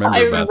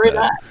remember about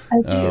that.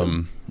 I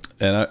do.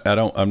 And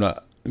I'm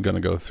not going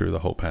to go through the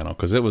whole panel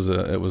because it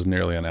was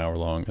nearly an hour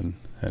long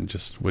and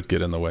just would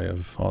get in the way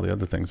of all the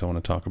other things I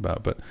want to talk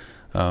about. But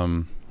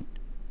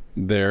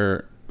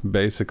there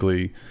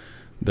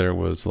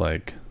was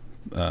like,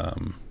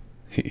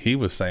 he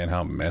was saying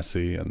how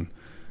messy, and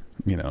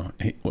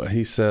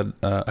he said,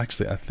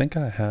 actually I think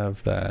I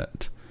have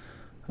that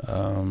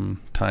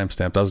time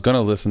stamped. I was going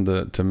to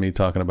listen to me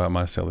talking about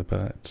my celly, but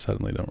I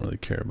suddenly don't really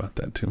care about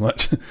that too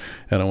much.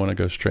 And I want to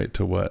go straight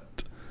to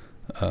what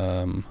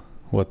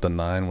the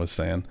 9 was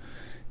saying.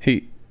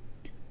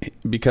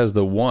 Because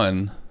the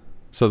 1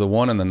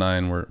 and the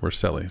 9 were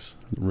cellies,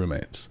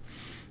 roommates,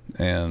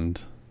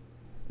 and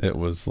it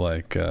was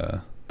like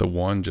the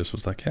 1 just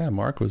was like, yeah,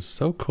 Mark was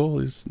so cool,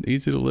 he's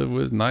easy to live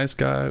with, nice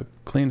guy,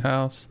 clean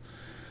house,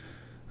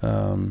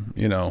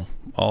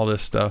 all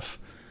this stuff.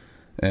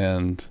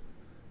 And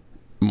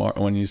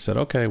when you said,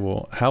 okay,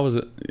 well, how was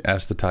it,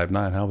 asked the type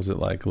 9, how was it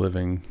like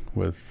living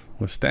with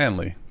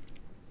Stanley?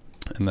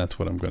 And that's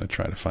what I'm going to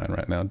try to find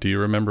right now. Do you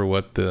remember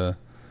what the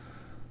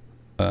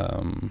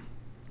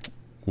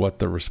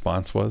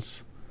response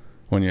was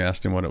when you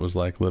asked him what it was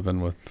like living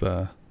with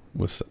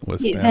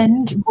Stanley?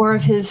 And more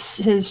of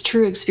his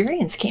true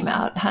experience came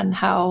out, and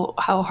how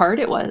hard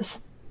it was.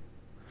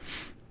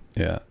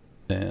 Yeah,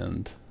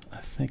 and I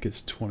think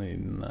it's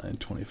 29,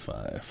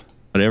 25.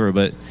 Whatever,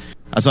 but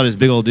I saw this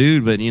big old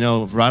dude, but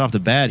right off the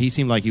bat, he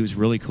seemed like he was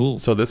really cool.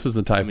 So this is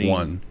the Type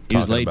 1. He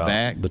was laid about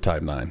back. The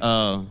Type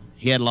 9.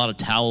 He had a lot of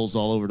towels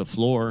all over the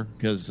floor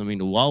because, the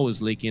wall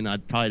was leaking. I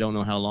probably don't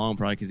know how long,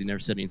 probably because he never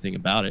said anything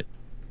about it.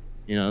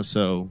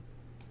 So,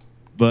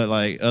 but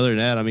other than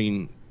that,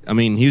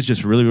 he was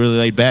just really, really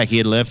laid back. He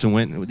had left and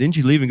went. Didn't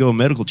you leave and go on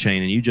medical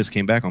chain? And you just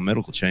came back on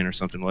medical chain or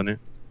something, wasn't it?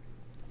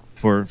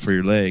 For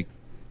your leg.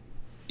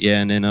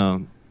 Yeah, and then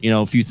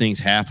a few things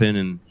happened,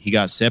 and he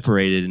got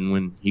separated. And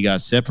when he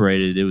got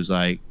separated, it was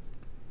like,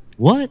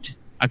 what?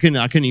 I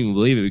couldn't even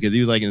believe it because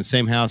he was in the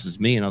same house as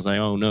me, and I was like,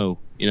 oh no,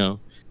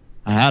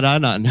 how did I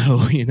not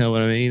know? You know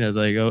what I mean? I was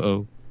like,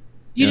 oh.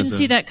 You didn't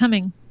see that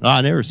coming. Oh,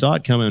 I never saw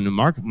it coming. And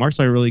Mark's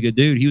a really good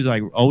dude. He was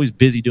always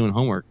busy doing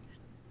homework.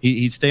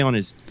 He'd stay on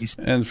his.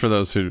 And for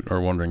those who are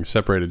wondering,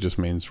 separated just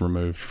means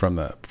removed from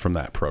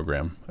that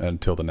program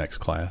until the next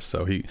class.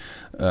 So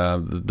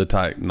the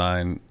Type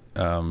 9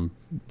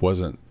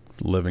 wasn't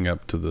living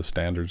up to the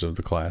standards of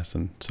the class,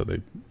 and so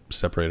they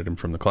separated him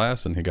from the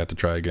class, and he got to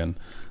try again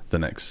the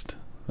next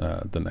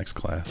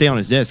class. Stay on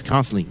his desk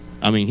constantly.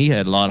 He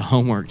had a lot of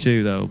homework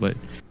too, though. But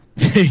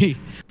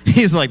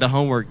he's like the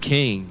homework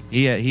king.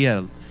 He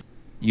had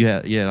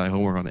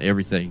homework on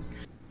everything.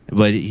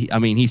 But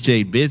he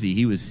stayed busy.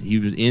 He was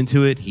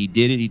into it. He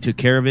did it. He took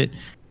care of it.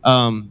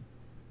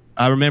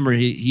 I remember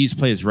he used to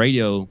play his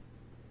radio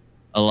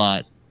a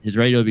lot. His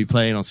radio would be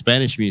playing on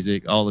Spanish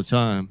music all the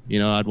time.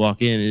 I'd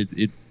walk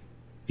in.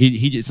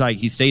 He just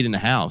he stayed in the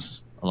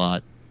house a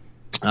lot.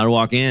 I'd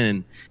walk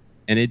in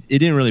and it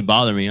didn't really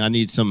bother me. I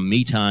needed some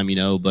me time,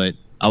 but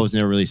I was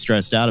never really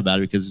stressed out about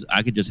it because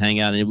I could just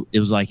hang out and it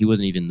was like he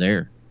wasn't even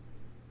there.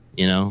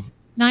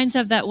 Nines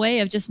have that way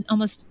of just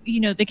almost,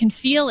 they can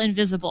feel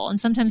invisible. And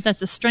sometimes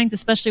that's a strength,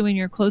 especially when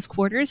you're close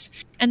quarters.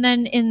 And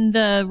then in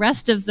the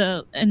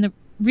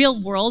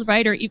real world,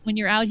 right? Or when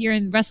you're out here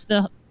in the rest of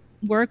the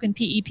work and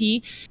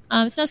PEP,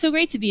 it's not so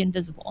great to be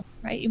invisible,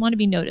 right? You want to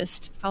be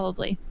noticed,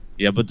 probably.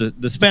 Yeah, but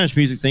the Spanish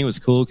music thing was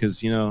cool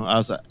because,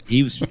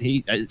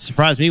 it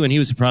surprised me when he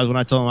was surprised when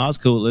I told him I was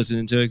cool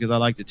listening to it because I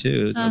liked it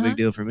too. It was no big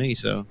deal for me.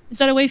 So is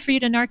that a way for you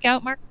to narc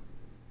out, Mark,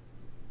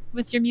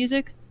 with your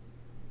music?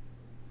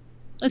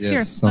 Let's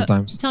hear.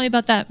 Sometimes. Tell me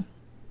about that.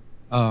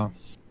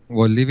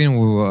 Living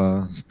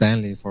with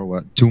Stanley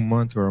for 2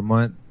 months or a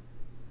month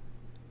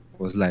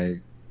was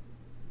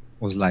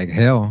like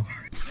hell.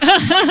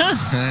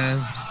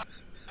 And,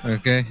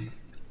 okay.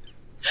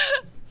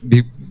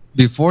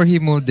 Before he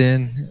moved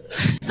in,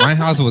 my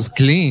house was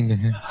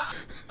clean.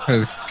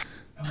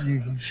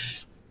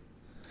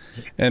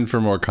 And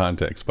for more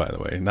context, by the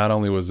way, not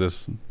only was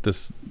this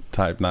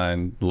Type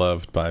 9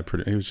 loved by,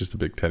 he was just a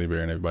big teddy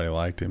bear and everybody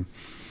liked him.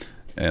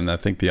 And I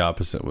think the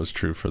opposite was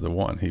true for the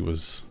one. He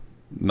was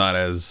not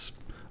as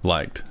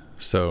liked.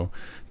 So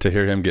to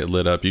hear him get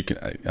lit up, I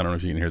don't know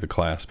if you can hear the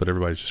class, but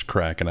everybody's just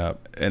cracking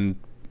up and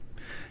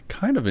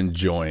kind of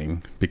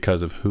enjoying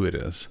because of who it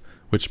is,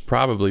 which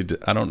probably,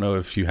 I don't know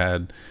if you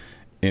had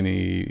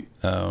any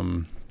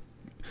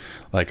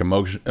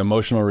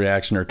emotional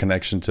reaction or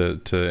connection to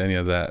any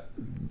of that,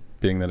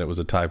 being that it was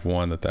a Type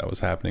 1 that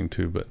was happening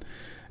to, but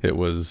it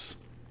was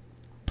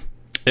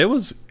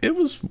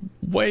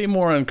way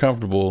more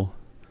uncomfortable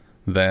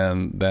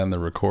than the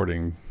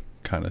recording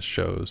kind of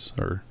shows.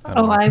 Or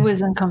I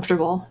was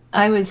uncomfortable.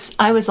 I was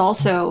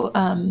also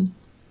I'm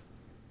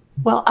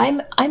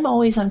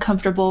always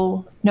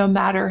uncomfortable no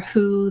matter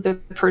who the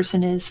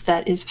person is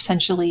that is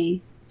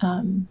potentially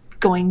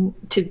going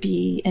to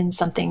be in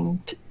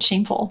something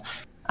shameful.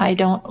 I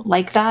don't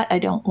like that. I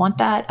don't want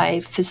that.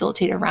 I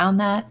facilitate around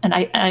that. And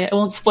I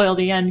won't spoil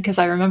the end because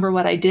I remember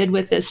what I did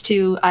with this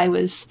too.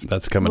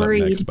 That's coming up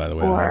next, by the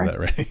way. I have that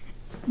ready.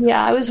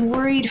 Yeah, I was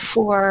worried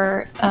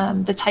for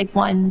the Type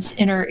 1's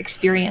inner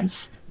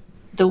experience.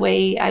 The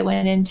way I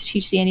went in to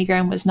teach the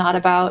Enneagram was not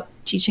about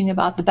teaching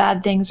about the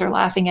bad things or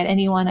laughing at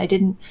anyone. I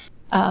didn't,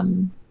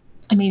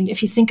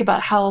 if you think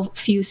about how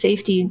few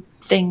safety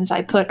things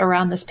I put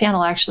around this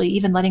panel, actually,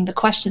 even letting the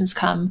questions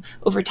come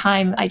over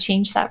time, I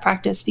changed that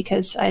practice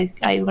because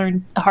I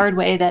learned the hard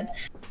way that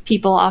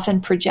people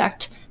often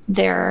project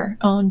their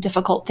own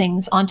difficult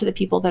things onto the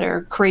people that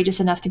are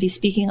courageous enough to be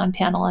speaking on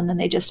panel, and then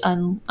they just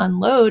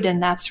unload,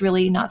 and that's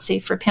really not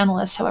safe for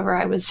panelists. However,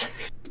 I was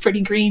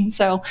pretty green,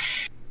 so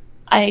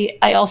I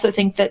also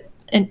think that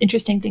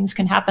interesting things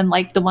can happen,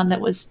 like the one that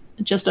was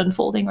just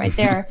unfolding right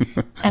there.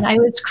 And I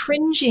was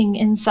cringing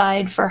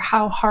inside for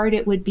how hard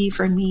it would be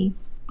for me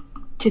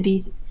to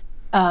be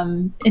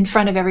in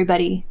front of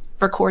everybody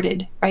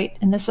recorded, right?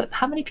 And this,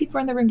 how many people are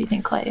in the room, do you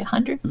think, Clay?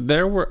 100?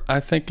 There were, I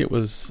think it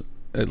was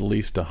at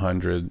least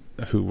 100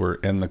 who were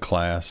in the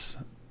class,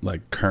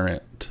 like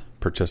current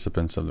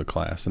participants of the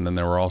class. And then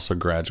there were also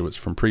graduates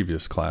from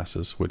previous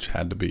classes, which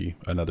had to be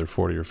another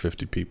 40 or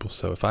 50 people.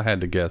 So if I had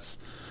to guess,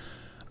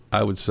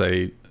 I would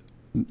say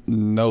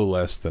no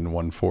less than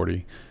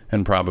 140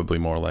 and probably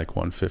more like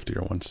 150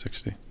 or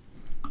 160.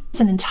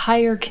 an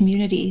entire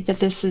community that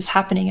this is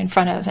happening in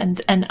front of,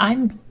 and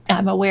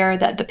I'm aware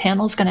that the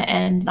panel is going to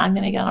end, and I'm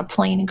going to get on a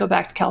plane and go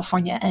back to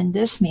California, and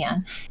this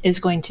man is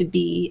going to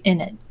be in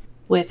it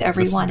with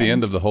everyone. This is the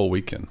end of the whole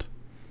weekend.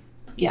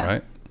 Yeah.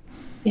 Right?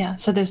 Yeah.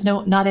 So there's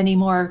not any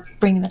more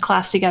bringing the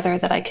class together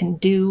that I can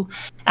do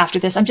after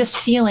this. I'm just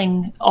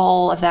feeling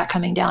all of that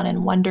coming down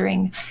and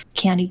wondering,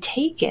 can he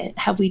take it?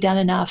 Have we done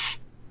enough?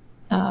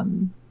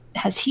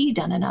 Has he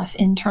done enough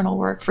internal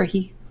work for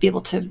he be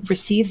able to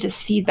receive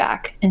this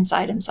feedback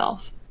inside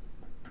himself?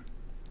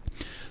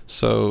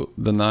 So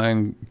the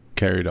 9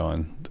 carried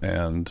on,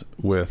 and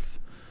with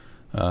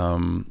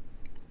the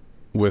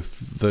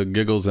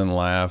giggles and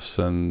laughs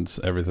and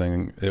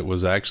everything, it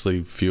was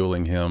actually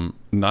fueling him,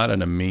 not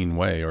in a mean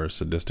way or a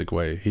sadistic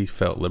way. He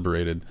felt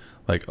liberated,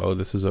 like, oh,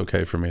 this is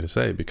okay for me to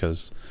say,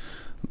 because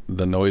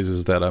the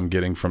noises that I'm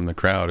getting from the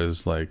crowd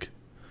is like,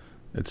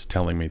 it's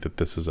telling me that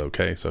this is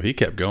okay. So he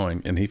kept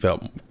going, and he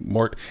felt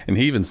more, and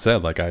he even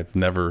said, like,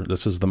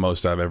 this is the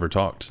most I've ever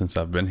talked since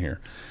I've been here.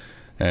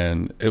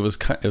 And it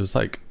was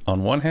like,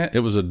 on one hand, it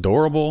was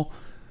adorable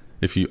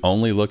if you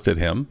only looked at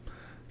him,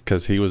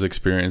 because he was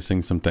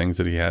experiencing some things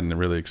that he hadn't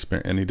really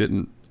experienced, and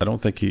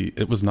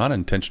it was not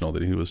intentional,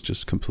 that he was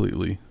just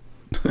completely,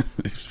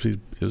 it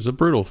was a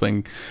brutal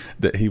thing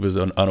that he was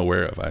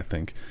unaware of, I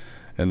think.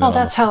 And well,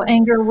 that's how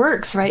anger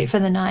works, right? For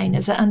the 9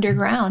 is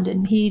underground,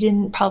 and he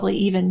didn't probably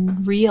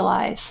even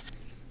realize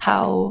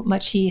how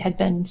much he had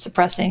been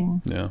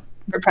suppressing,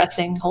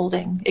 repressing,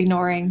 holding,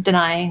 ignoring,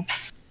 denying.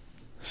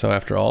 So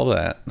after all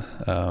that,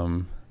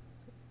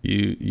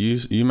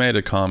 you made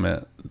a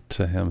comment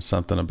to him,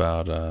 something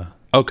about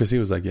because he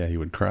was like, yeah, he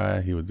would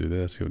cry, he would do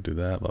this, he would do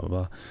that, blah blah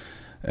blah,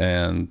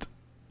 and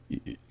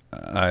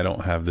I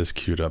don't have this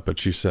queued up,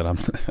 but you said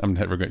I'm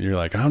never going. You're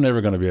like, I'm never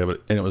going to be able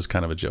to, and it was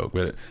kind of a joke,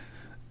 but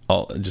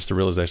just a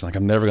realization, like,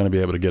 I'm never going to be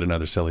able to get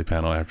another silly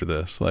panel after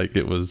this. Like,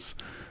 it was.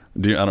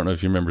 I don't know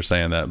if you remember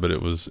saying that, but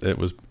it was,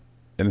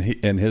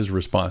 and his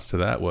response to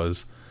that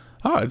was,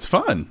 oh, it's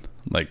fun.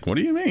 Like, what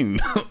do you mean?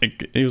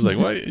 Like, he was like,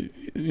 well,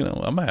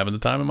 I'm having the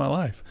time of my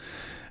life.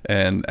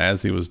 And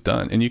as he was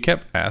done, and you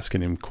kept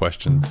asking him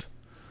questions,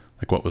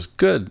 like, what was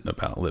good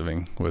about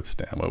living with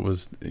Stan?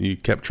 You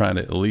kept trying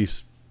to at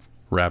least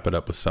wrap it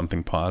up with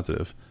something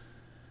positive,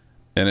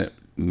 and it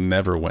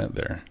never went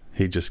there.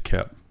 He just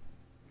kept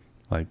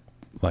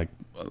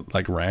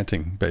like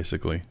ranting,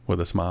 basically,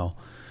 with a smile,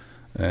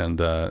 and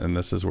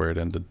this is where it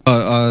ended.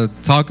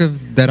 Talk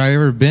of that I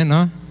ever been,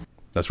 huh?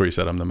 That's where you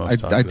said I'm the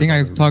most. I think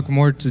I've talked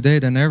more today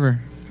than ever.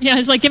 Yeah,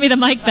 it's like, give me the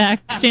mic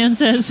back, Stan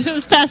says.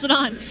 Let's pass it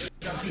on.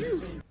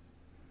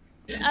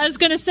 I was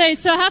going to say,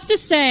 so I have to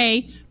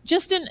say,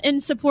 just in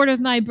support of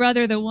my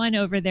brother, the one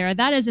over there,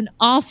 that is an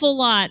awful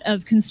lot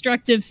of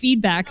constructive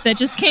feedback that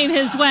just came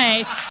his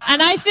way.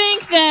 And I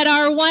think that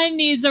our one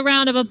needs a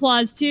round of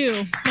applause,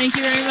 too. Thank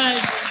you very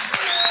much.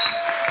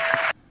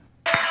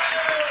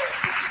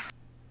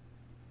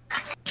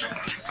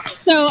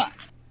 So,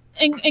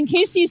 in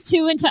case he's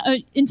too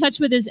in touch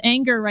with his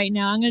anger right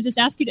now, I'm going to just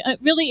ask you to,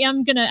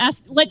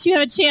 let you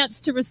have a chance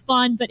to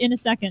respond, but in a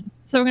second.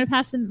 So we're going to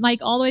pass the mic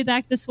all the way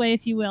back this way,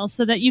 if you will,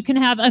 so that you can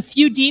have a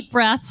few deep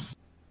breaths.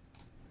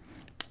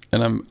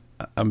 And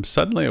I'm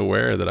suddenly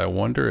aware that I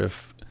wonder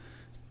if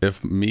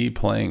me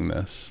playing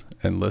this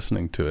and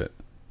listening to it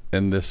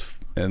in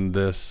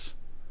this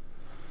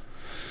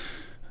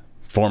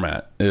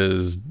format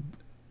is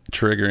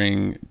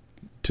triggering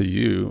to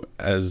you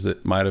as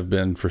it might have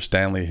been for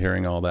Stanley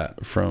hearing all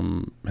that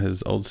from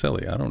his old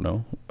silly. I don't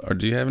know. Or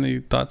do you have any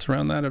thoughts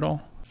around that at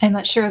all? I'm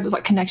not sure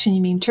what connection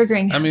you mean.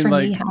 Triggering. I mean, for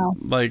like, me, how?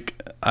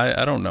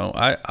 I don't know.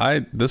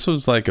 This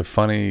was like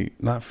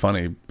not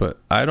funny, but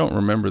I don't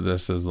remember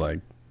this as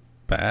like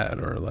bad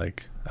or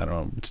like, I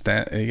don't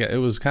know. It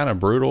was kind of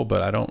brutal,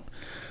 but I don't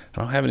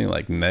have any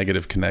like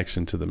negative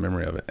connection to the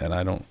memory of it. And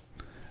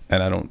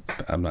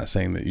I'm not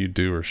saying that you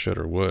do or should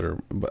or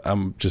would, but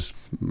I'm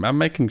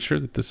making sure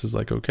that this is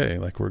like, okay,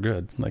 like we're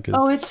good. Like,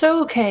 it's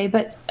so okay.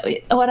 But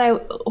what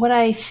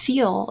I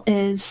feel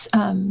is,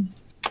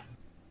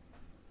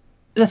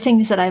 the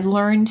things that I've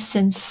learned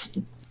since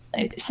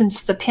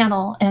the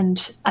panel,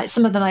 and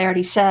some of them I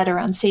already said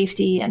around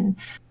safety and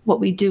what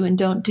we do and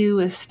don't do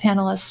with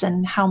panelists,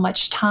 and how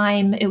much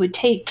time it would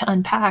take to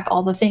unpack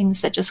all the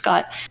things that just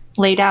got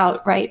laid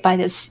out right by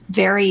this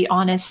very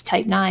honest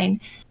type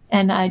 9.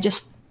 And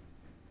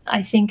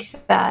I think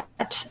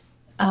that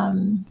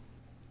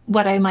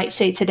what I might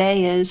say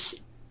today is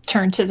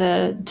turn to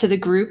the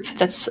group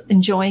that's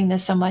enjoying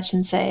this so much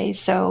and say,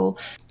 so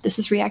this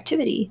is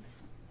reactivity.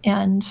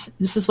 And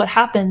this is what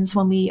happens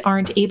when we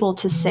aren't able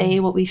to say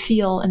what we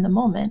feel in the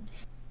moment.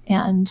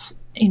 And,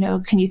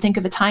 can you think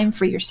of a time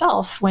for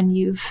yourself when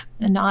you've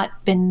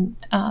not been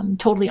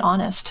totally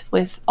honest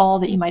with all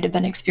that you might have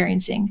been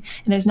experiencing?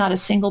 And there's not a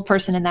single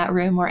person in that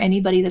room or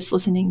anybody that's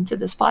listening to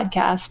this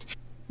podcast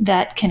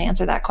that can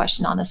answer that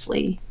question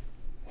honestly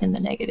in the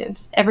negative.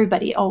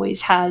 Everybody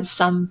always has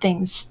some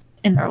things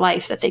in their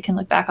life that they can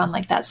look back on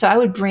like that. So I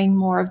would bring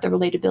more of the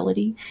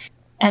relatability.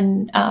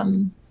 And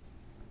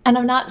And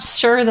I'm not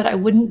sure that I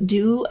wouldn't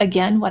do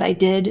again what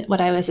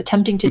I was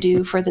attempting to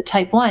do for the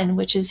type 1,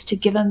 which is to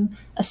give them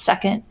a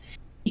second,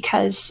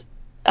 because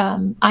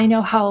I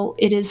know how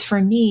it is for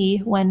me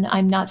when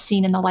I'm not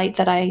seen in the light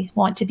that I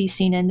want to be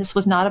seen in. This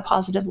was not a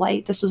positive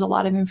light. This was a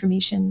lot of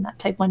information that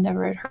type 1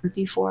 never had heard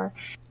before.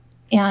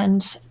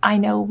 And I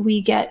know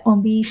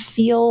when we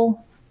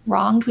feel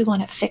wronged, we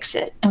want to fix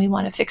it, and we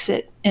want to fix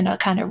it in a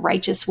kind of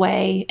righteous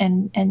way.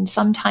 And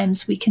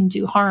sometimes we can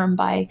do harm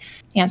by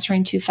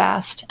answering too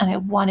fast. And I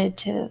wanted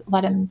to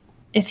let him,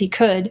 if he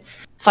could,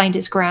 find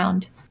his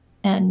ground.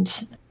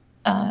 And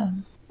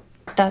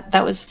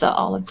that was the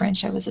olive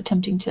branch I was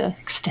attempting to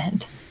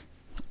extend.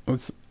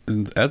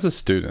 As a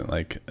student,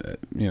 like,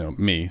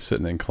 me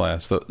sitting in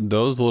class,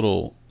 those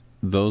little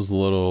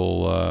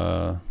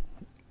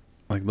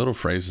like little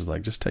phrases,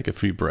 like just take a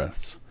few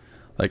breaths.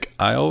 Like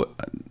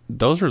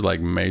those are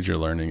like major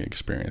learning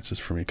experiences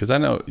for me, because I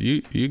know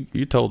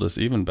you told us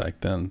even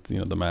back then,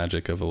 the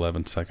magic of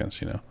 11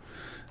 seconds,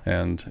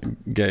 and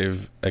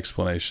gave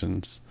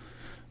explanations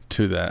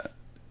to that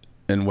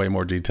in way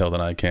more detail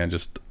than I can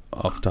just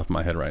off the top of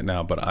my head right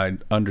now. But I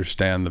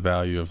understand the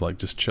value of like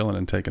just chilling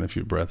and taking a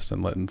few breaths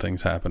and letting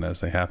things happen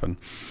as they happen.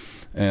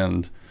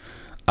 And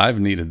I've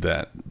needed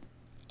that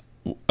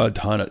a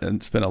ton. And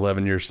it's been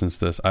 11 years since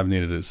this. I've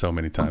needed it so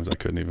many times I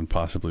couldn't even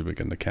possibly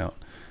begin to count.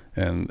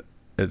 And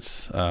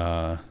it's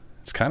kind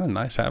of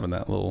nice having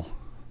that little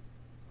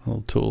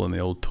tool in the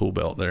old tool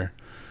belt there.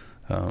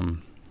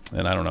 And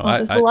I don't know. Well,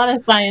 there's a lot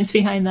of science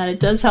behind that. It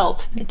does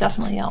help. It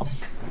definitely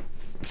helps.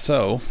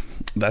 So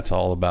that's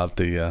all about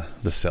the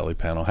CELI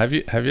panel. Have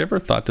you ever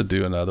thought to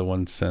do another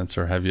one since,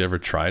 or have you ever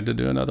tried to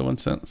do another one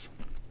since?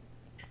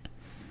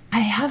 I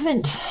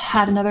haven't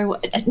had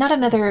not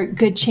another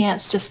good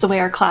chance. Just the way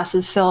our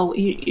classes fill,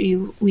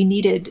 we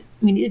needed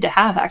to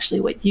have actually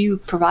what you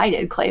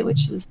provided, Clay,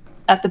 which is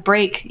at the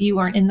break. You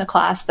weren't in the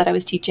class that I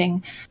was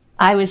teaching.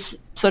 I was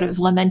sort of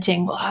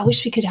lamenting, well, I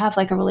wish we could have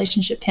like a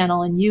relationship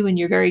panel, and you, in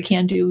your very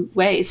can-do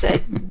way,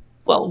 said,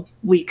 well,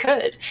 we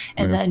could.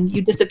 And then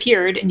you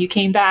disappeared, and you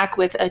came back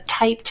with a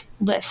typed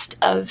list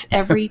of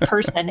every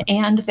person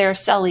and their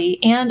CELI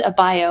and a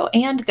bio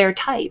and their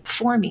type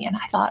for me. And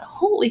I thought,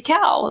 holy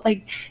cow,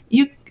 like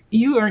you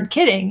weren't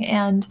kidding.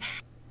 And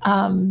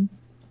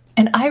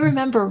I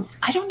remember,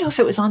 I don't know if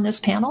it was on this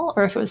panel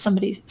or if it was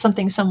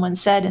something someone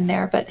said in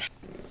there, but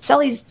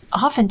CELIs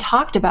often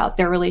talked about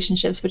their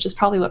relationships, which is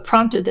probably what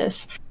prompted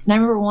this. And I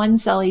remember one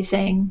CELI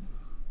saying,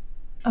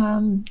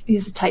 he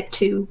was a type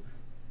 2.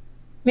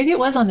 Maybe it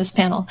was on this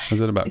panel. Was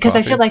it about because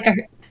coffee? I feel like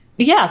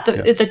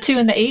the 2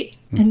 and the 8,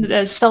 and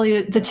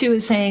the 2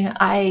 is saying,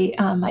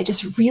 I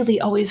just really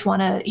always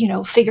want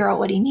to figure out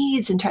what he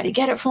needs and try to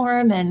get it for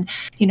him, and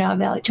I'm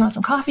like, do you want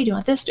some coffee? Do you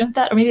want this? Do you want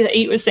that? Or maybe the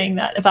 8 was saying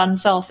that about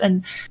himself,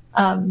 and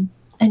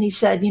he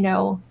said,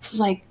 it's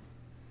like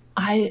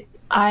I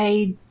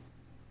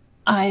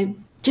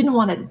didn't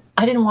want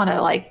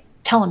to like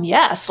tell him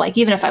yes, like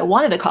even if I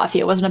wanted the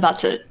coffee, I wasn't about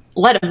to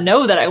let him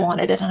know that I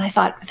wanted it. And I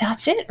thought,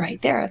 that's it right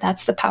there.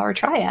 That's the power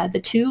triad, the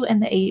 2 and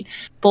the 8,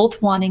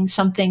 both wanting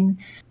something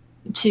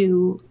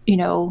to,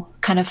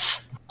 kind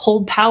of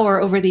hold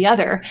power over the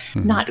other,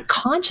 not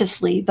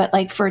consciously, but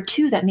like for a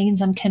 2, that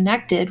means I'm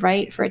connected,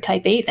 right? For a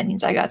type 8, that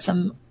means I got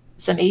some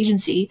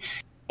agency.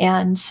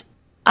 And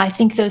I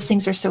think those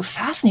things are so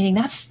fascinating.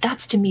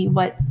 That's to me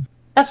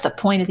that's the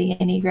point of the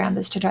Enneagram,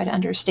 is to try to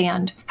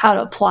understand how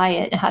to apply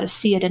it and how to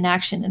see it in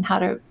action, and how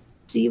to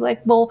see,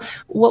 like, well,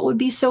 what would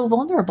be so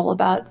vulnerable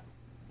about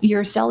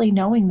your CELI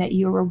knowing that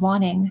you were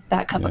wanting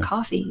that cup of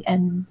coffee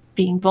and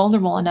being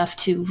vulnerable enough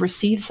to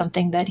receive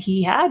something that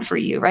he had for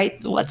you,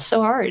 right? What's so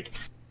hard?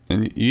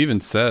 And you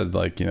even said,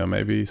 like,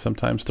 maybe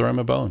sometimes throw him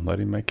a bone, let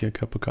him make you a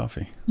cup of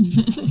coffee.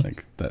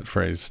 Like, that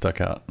phrase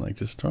stuck out, like,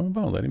 just throw him a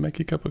bone, let him make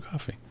you a cup of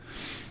coffee.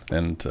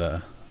 And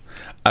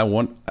I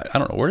don't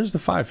know, where does the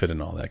 5 fit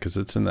in all that? Because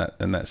it's in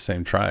that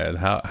same triad.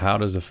 How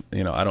does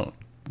I don't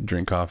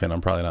drink coffee, and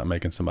I'm probably not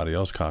making somebody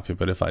else coffee,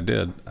 but if I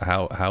did,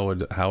 how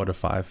would a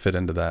 5 fit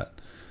into that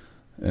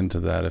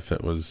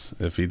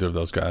if either of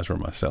those guys were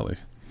my CELIs?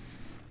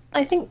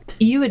 I think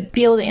you would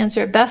be able to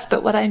answer it best,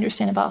 but what I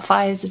understand about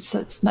 5s,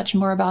 it's much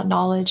more about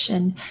knowledge,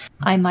 and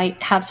I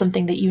might have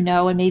something that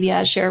and maybe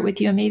I share it with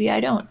you, and maybe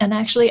I don't. And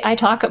actually, I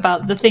talk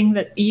about the thing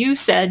that you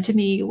said to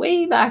me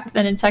way back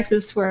then in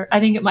Texas, where I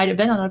think it might have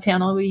been on a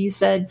panel where you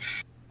said,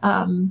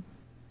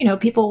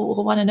 people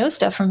will want to know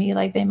stuff from me.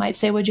 Like, they might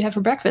say, what'd you have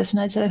for breakfast?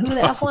 And I'd say, who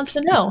the F wants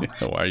to know?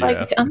 Why are you like,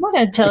 asking? I'm not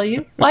going to tell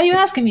you. Why are you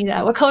asking me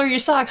that? What color are your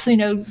socks?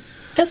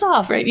 Piss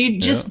off, right? You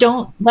just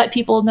don't let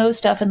people know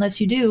stuff unless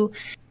you do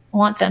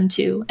want them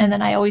to. And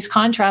then I always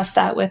contrast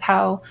that with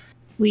how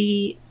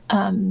we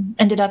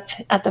ended up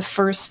at the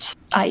first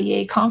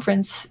IEA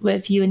conference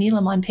with you and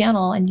Elam on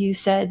panel, and you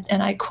said,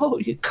 and I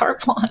quote, you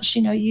carte blanche,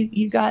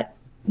 you got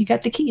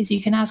the keys,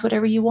 you can ask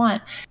whatever you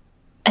want.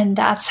 And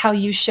that's how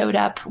you showed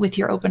up with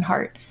your open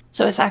heart.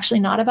 So it's actually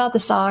not about the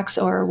socks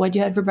or what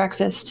you had for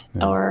breakfast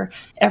or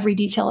every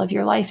detail of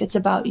your life. It's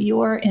about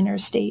your inner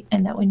state.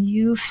 And that when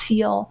you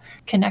feel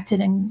connected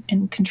and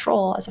in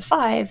control as a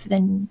 5,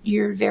 then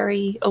you're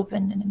very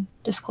open and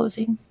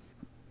disclosing.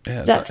 Yeah,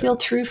 Does that feel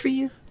true for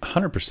you?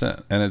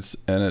 100%.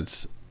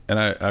 And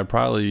I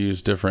probably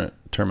use different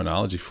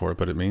terminology for it,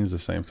 but it means the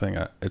same thing.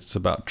 It's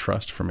about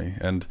trust for me.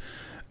 And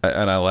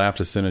I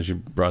laughed as soon as you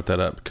brought that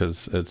up,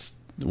 because it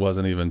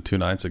wasn't even 2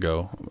 nights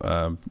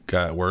ago.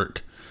 Guy at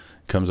work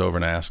comes over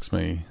and asks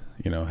me,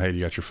 hey, do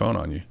you got your phone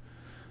on you?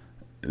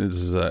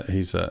 This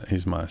is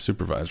he's my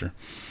supervisor,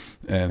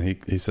 and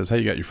he says, hey,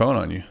 you got your phone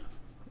on you?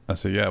 I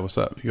said, yeah, what's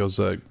up? He goes,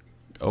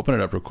 open it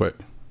up real quick.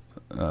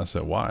 I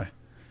said, why?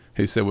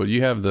 He said, well,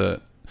 you have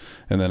the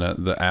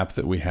app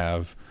that we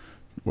have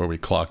where we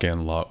clock in,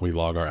 we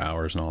log our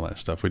hours and all that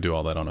stuff. We do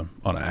all that on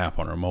an app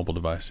on our mobile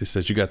device. He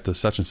says, you got the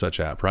such and such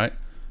app, right? I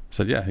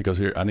said, yeah. He goes,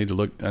 here, I need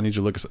you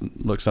to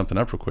look something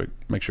up real quick,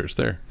 make sure it's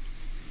there.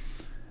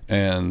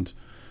 And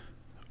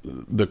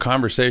the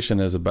conversation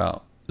is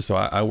about, so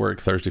I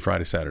work Thursday,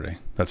 Friday, Saturday.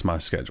 That's my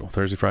schedule.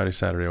 Thursday, Friday,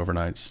 Saturday,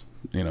 overnights,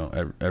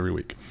 every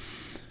week.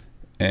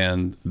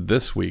 And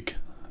this week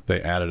they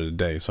added a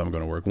day, so I'm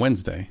going to work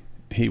Wednesday.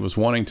 He was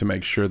wanting to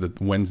make sure that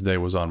Wednesday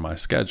was on my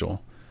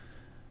schedule.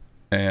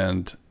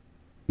 And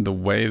the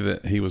way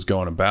that he was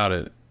going about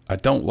it, I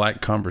don't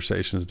like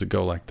conversations to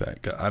go like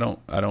that. I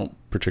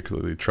don't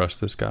particularly trust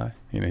this guy.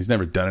 He's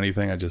never done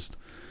anything. It's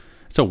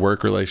a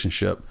work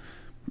relationship.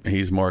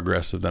 He's more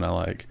aggressive than I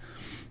like.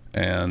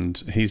 And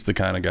he's the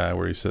kind of guy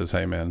where he says,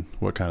 hey man,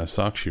 what kind of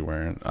socks you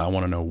wearing? I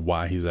want to know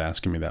why he's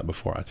asking me that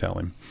before I tell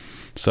him.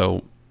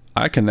 So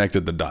I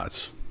connected the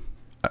dots.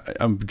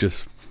 I'm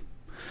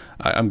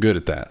good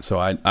at that. So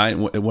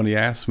when he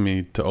asked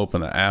me to open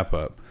the app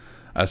up,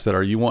 I said,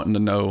 are you wanting to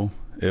know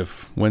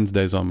if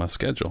Wednesday's on my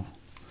schedule?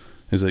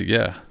 He's like,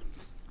 yeah.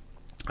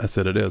 I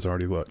said, it is. I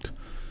already looked.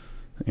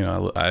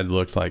 I had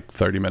looked like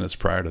 30 minutes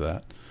prior to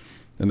that.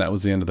 And that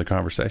was the end of the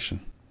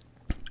conversation.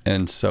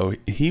 And so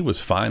he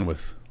was fine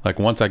with, like,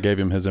 once I gave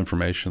him his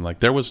information, like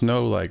there was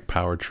no like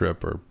power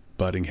trip or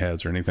butting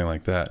heads or anything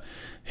like that.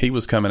 He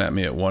was coming at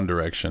me at one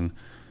direction,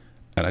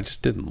 and I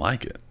just didn't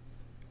like it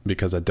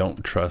because I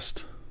don't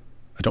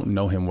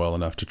know him well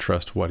enough to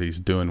trust what he's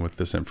doing with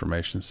this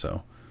information.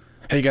 So,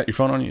 hey, you got your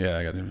phone on you? Yeah,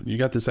 I got it. You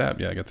got this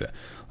app? Yeah, I got that.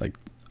 Like,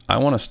 I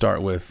want to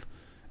start with,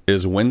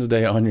 is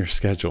Wednesday on your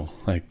schedule?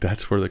 Like,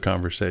 that's where the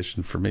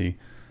conversation for me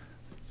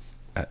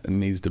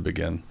needs to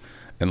begin.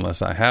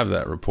 Unless I have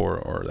that rapport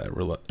or that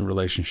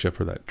relationship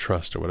or that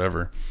trust or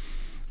whatever,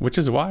 which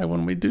is why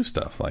when we do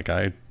stuff, like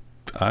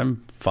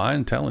I'm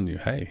fine telling you,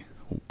 hey,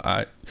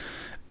 and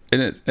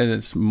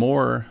it's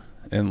more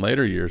in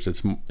later years.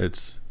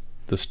 It's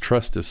this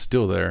trust is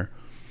still there,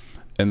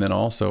 and then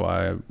also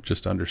I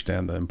just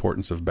understand the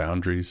importance of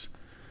boundaries,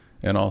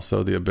 and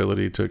also the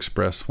ability to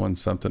express when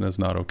something is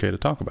not okay to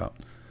talk about,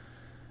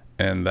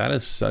 and that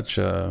is such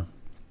a,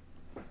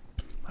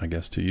 I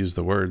guess to use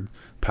the word,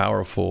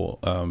 powerful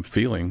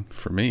feeling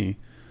for me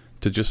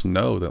to just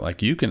know that,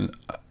 like,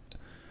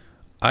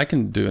 I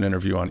can do an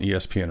interview on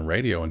ESPN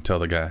radio and tell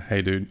the guy,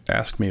 hey dude,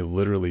 ask me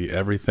literally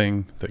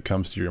everything that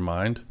comes to your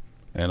mind,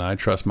 and I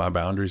trust my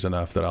boundaries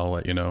enough that I'll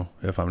let you know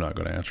if I'm not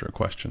going to answer a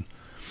question.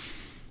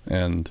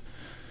 And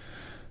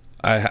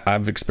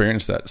I've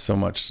experienced that so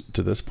much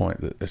to this point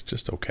that it's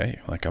just okay.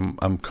 Like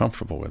I'm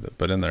comfortable with it.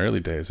 But in the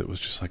early days, it was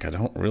just like,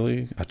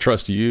 I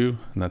trust you,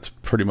 and that's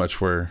pretty much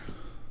where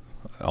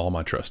all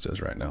my trust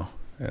is right now.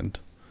 And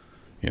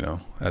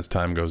as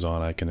time goes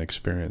on, I can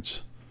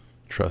experience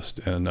trust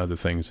in other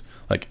things,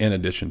 like in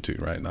addition to,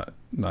 right?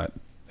 Not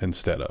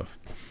instead of.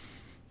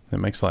 It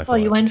makes life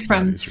you went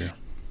from easier.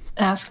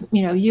 Ask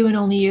you and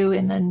only you,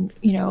 and then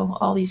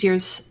all these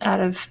years out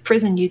of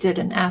prison you did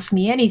an ask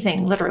me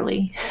anything,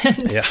 literally.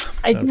 Yeah,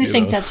 I do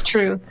think that's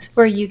true,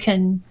 where you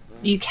can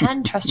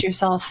trust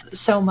yourself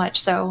so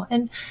much so.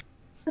 And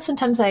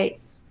sometimes I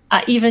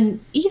even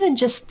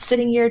just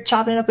sitting here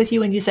chopping it up with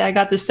you, when you say, I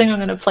got this thing I'm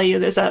going to play you,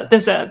 there's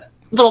a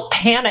little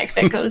panic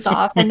that goes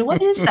off. And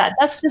what is that?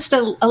 That's just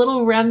a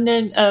little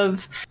remnant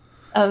of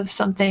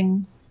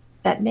something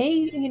that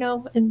may,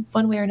 in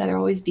one way or another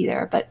always be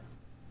there, but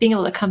being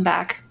able to come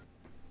back,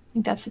 I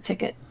think that's the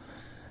ticket.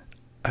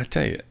 I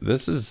tell you,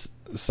 this is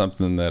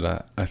something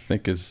that I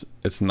think it's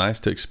nice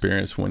to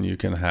experience when you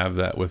can have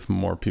that with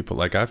more people.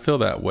 Like, I feel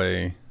that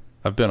way.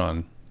 I've been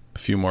on a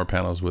few more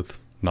panels with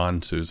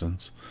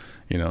non-Susans,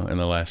 in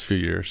the last few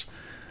years.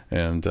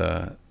 And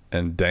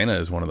Dana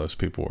is one of those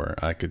people where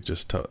I could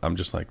just I'm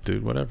just like,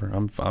 dude, whatever.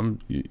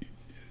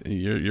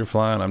 You're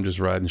flying. I'm just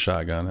riding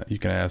shotgun. You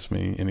can ask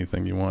me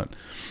anything you want.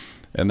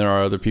 And there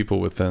are other people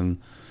within,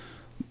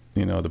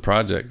 the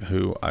project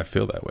who I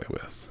feel that way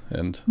with.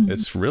 And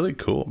it's really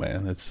cool,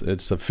 man.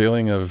 It's a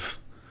feeling of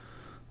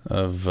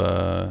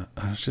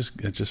it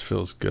just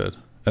feels good.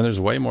 And there's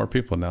way more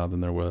people now than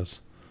there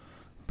was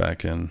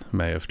back in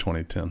May of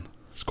 2010.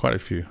 It's quite a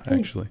few,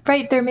 actually.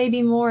 Right. There may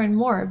be more and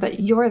more, but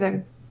you're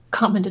the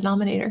common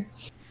denominator.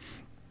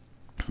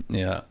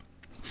 Yeah.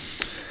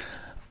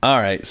 All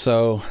right.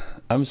 So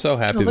I'm so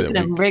happy that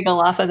we wriggle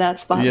off of that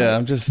spot. Yeah.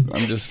 I'm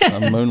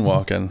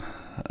moonwalking.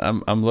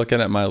 I'm looking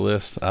at my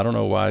list. I don't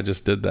know why I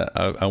just did that.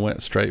 I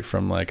went straight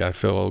from like, I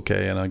feel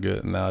okay and I'm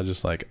good. And now I'm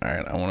just like, all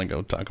right, I want to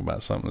go talk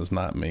about something that's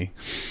not me.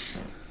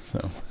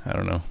 So I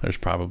don't know. There's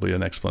probably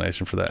an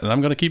explanation for that. And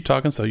I'm going to keep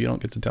talking so you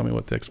don't get to tell me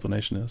what the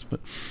explanation is, but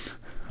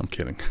I'm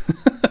kidding.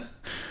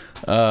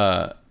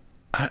 I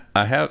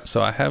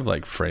have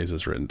like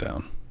phrases written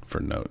down for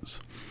notes.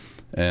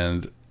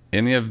 And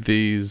any of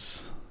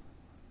these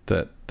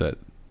that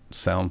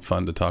sound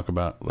fun to talk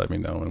about, let me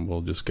know and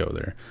we'll just go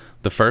there.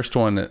 The first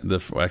one,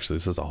 actually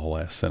this is a whole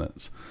ass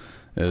sentence,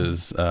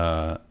 is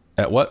at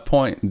what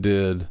point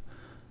did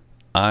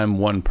I'm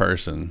one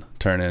person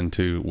turn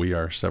into we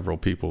are several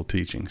people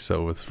teaching?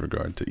 So with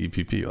regard to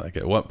EPP, like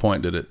at what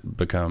point did it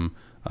become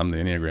I'm the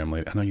Enneagram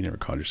lady? I know you never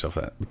called yourself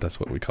that, but that's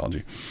what we called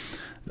you.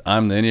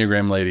 I'm the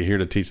Enneagram lady here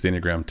to teach the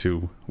Enneagram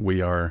to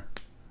we are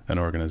an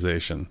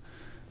organization,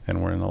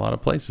 and we're in a lot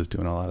of places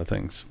doing a lot of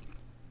things.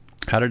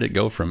 How did it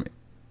go from,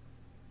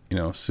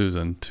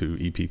 Susan to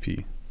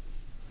EPP?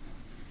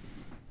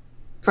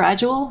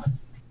 Gradual,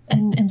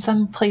 and in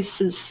some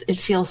places it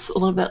feels a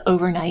little bit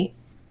overnight.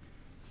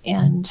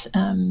 And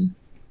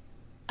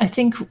I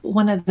think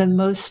one of the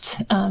most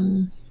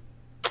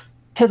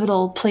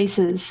pivotal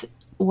places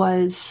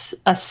was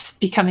us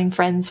becoming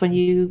friends when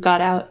you got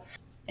out,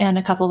 and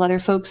a couple of other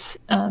folks,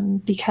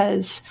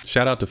 because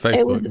shout out to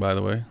Facebook, by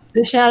the way.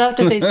 Shout out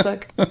to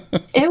Facebook.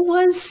 It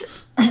was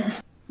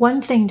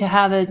one thing to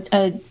have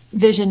a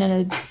vision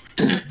and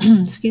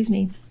excuse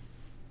me,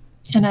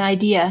 and an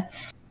idea.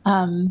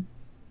 And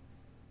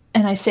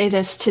I say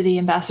this to the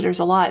ambassadors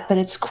a lot, but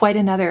it's quite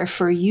another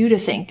for you to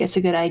think it's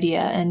a good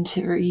idea and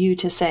for you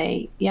to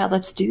say, yeah,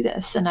 let's do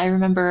this. And I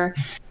remember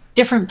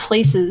different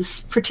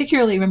places,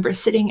 particularly remember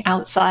sitting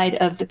outside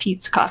of the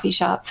Pete's coffee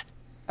shop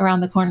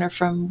around the corner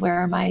from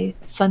where my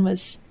son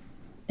was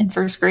in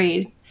first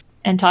grade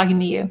and talking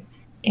to you.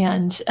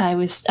 And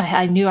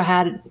I knew I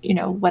had,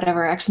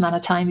 whatever X amount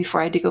of time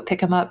before I had to go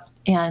pick him up,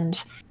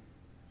 and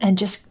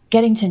just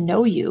getting to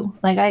know you.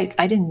 Like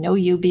I didn't know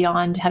you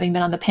beyond having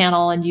been on the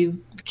panel and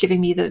you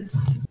giving me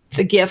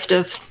the gift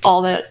of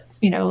all the,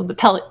 the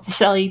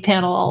Selly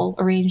panel all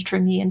arranged for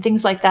me and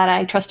things like that.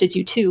 I trusted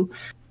you too,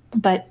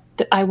 but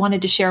I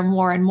wanted to share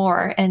more and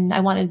more. And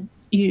I wanted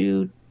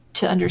you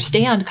to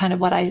understand kind of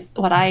what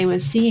I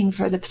was seeing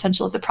for the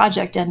potential of the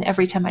project. And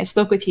every time I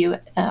spoke with you,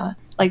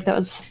 like that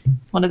was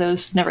one of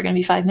those never going to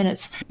be 5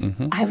 minutes.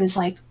 Mm-hmm. I was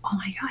like, oh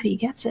my God, he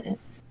gets it.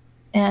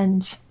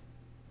 And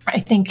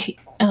I think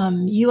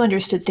you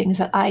understood things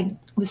that I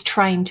was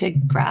trying to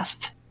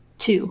grasp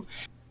too.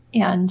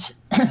 And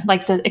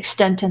like the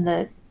extent and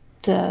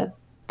the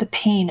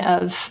pain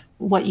of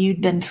what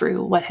you'd been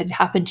through, what had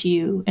happened to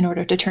you in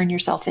order to turn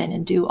yourself in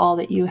and do all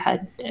that you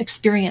had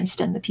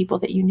experienced, and the people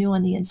that you knew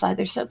on the inside.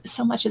 There's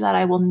so much of that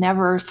I will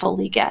never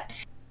fully get,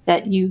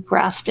 that you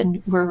grasped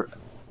and were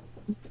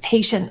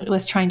patient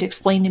with trying to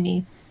explain to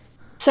me.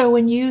 So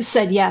when you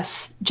said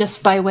yes,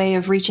 just by way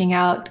of reaching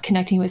out,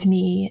 connecting with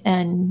me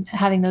and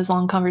having those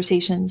long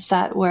conversations,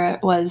 that where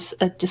it was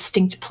a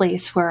distinct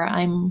place where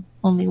I'm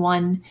only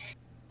one,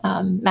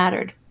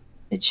 mattered.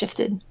 It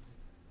shifted.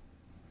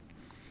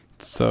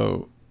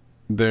 So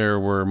there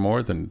were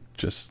more than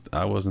just,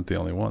 I wasn't the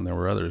only one. There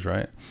were others,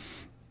 right?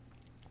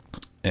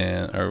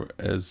 And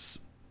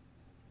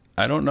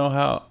I don't know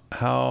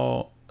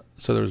how,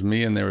 so there was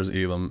me and there was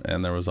Elam,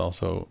 and there was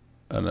also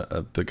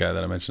the guy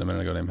that I mentioned a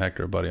minute ago named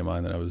Hector, a buddy of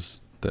mine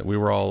that we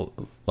were all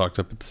locked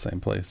up at the same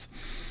place.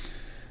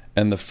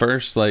 And the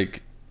first,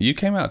 you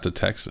came out to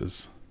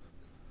Texas.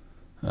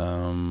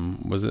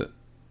 Was it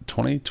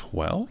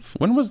 2012?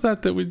 When was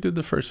that we did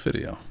the first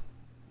video?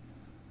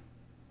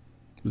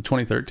 The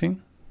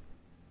 2013?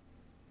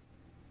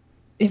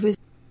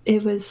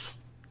 It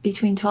was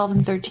between 12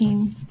 and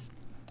 13.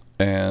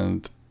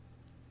 And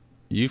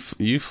you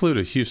flew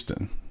to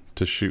Houston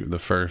to shoot the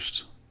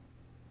first.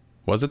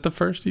 Was it the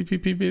first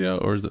EPP video,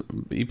 or is it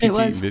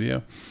EPP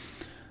video?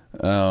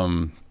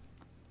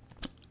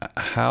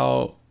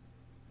 How?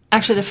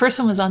 Actually, the first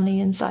one was on the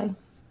inside.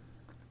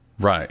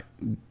 Right.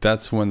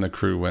 That's when the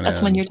crew went in.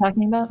 That's when you're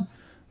talking about?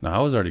 No, I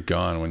was already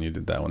gone when you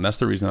did that one. That's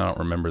the reason I don't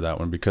remember that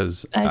one,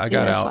 because I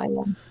got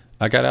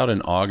out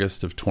in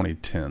August of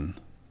 2010.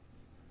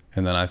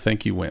 And then I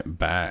think you went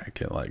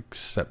back at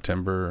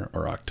September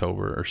or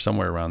October or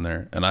somewhere around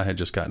there, and I had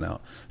just gotten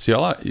out.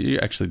 So you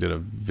actually did a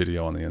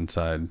video on the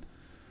inside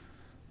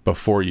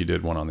before you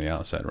did one on the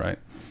outside, right?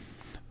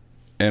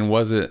 And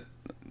was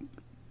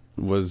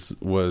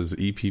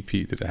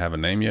EPP, did it have a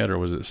name yet, or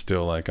was it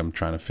still I'm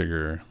trying to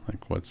figure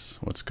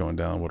what's going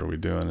down? What are we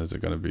doing? Is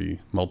it going to be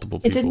multiple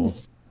people?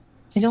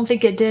 I don't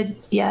think it did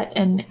yet.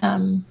 And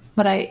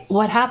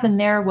what happened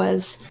there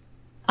was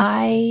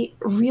I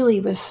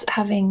really was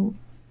having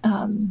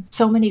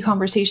so many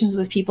conversations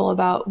with people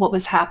about what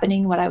was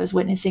happening, what I was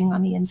witnessing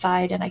on the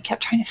inside. And I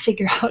kept trying to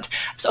figure out,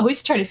 I was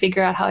always trying to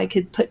figure out how I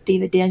could put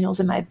David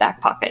Daniels in my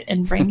back pocket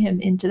and bring him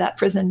into that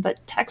prison. But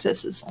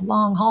Texas is a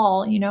long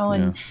haul,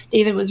 and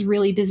David was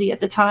really busy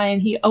at the time.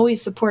 He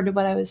always supported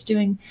what I was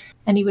doing,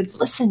 and he would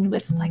listen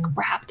with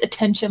rapt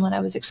attention when I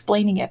was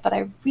explaining it. But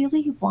I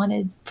really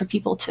wanted for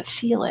people to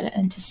feel it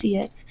and to see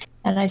it.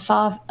 And I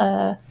saw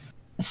a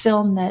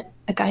film that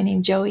a guy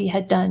named Joey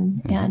had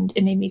done, and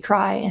it made me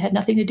cry. It had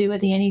nothing to do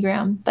with the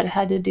Enneagram, but it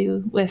had to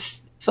do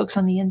with folks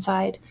on the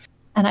inside.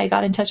 And I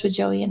got in touch with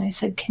Joey and I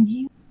said, can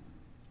you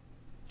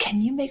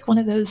make one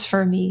of those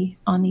for me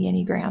on the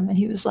Enneagram? And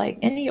he was like,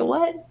 Any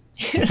what?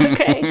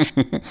 Okay.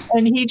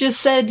 And he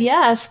just said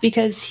yes,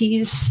 because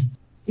he's,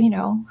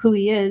 who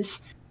he is.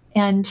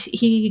 And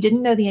he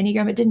didn't know the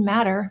Enneagram. It didn't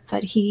matter,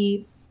 but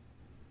he,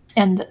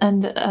 and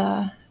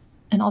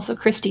also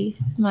Christy,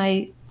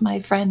 my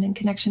friend and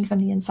connection from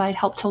the inside,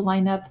 helped to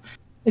line up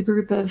a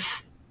group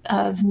of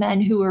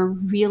men who were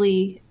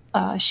really,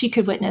 she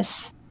could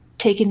witness,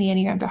 taking the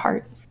Enneagram to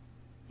heart.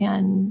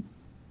 And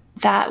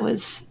that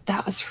was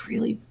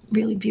really,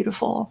 really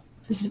beautiful.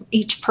 Because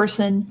each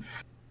person,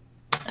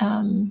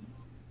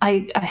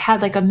 I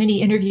had like a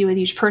mini interview with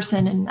each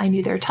person, and I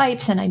knew their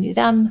types and I knew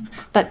them.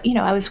 But,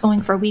 I was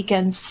going for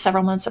weekends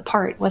several months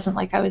apart. It wasn't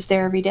like I was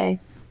there every day.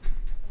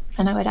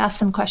 And I would ask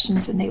them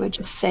questions and they would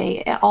just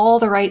say all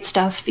the right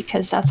stuff,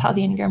 because that's how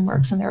the Enneagram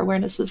works, and their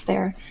awareness was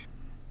there.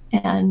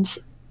 And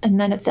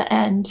then at the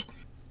end,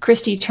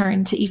 Christy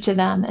turned to each of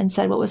them and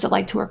said, what was it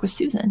like to work with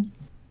Susan?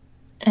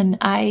 And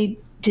I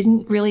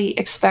didn't really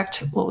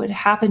expect what would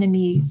happen to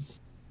me.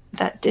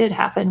 That did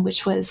happen,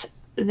 which was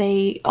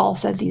they all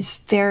said these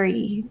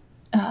very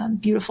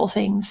beautiful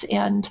things.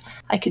 And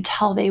I could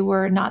tell they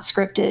were not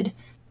scripted.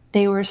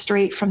 They were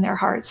straight from their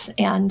hearts.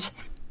 And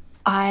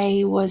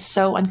I was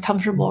so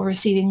uncomfortable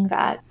receiving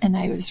that. And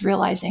I was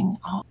realizing,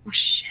 oh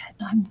shit,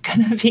 I'm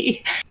going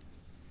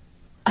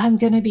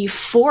to be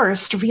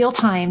forced real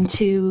time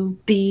to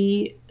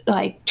be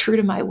like true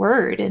to my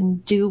word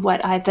and do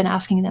what I've been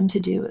asking them to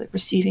do.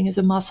 Receiving is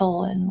a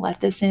muscle, and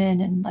let this in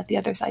and let the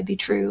other side be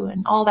true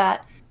and all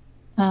that.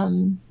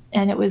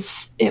 And it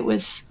was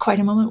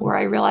quite a moment where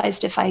I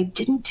realized if I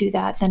didn't do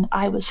that, then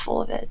I was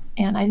full of it.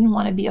 And I didn't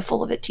want to be a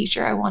full of it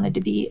teacher. I wanted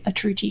to be a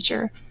true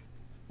teacher.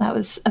 That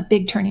was a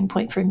big turning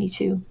point for me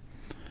too.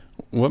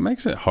 What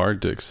makes it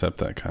hard to accept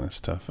that kind of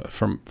stuff?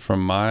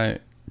 From my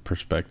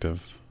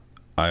perspective,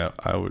 I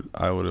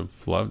would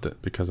have loved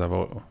it, because I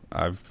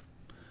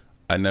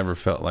never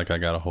felt like I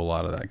got a whole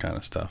lot of that kind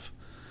of stuff.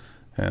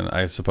 And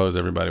I suppose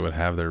everybody would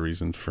have their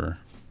reasons for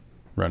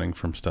running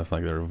from stuff,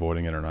 like they're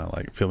avoiding it or not,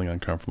 like feeling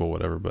uncomfortable,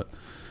 whatever. But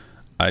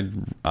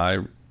I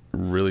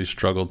really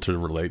struggled to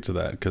relate to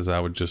that, because I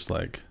would just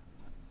like,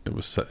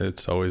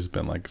 it's always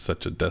been like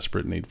such a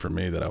desperate need for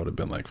me that I would have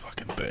been like,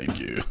 fucking thank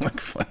you. Like,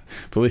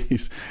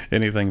 please,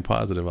 anything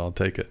positive, I'll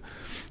take it.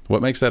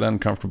 What makes that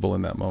uncomfortable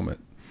in that moment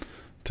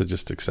to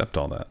just accept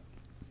all that?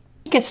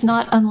 I think it's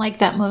not unlike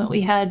that moment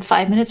we had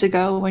 5 minutes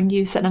ago when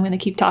you said, I'm going to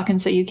keep talking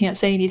so you can't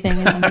say anything,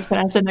 and I'm just going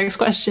to ask the next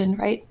question,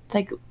 right?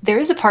 Like, there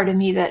is a part of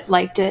me that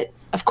liked it.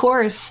 Of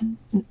course,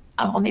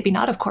 well, maybe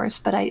not of course,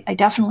 but I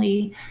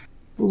definitely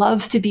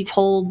love to be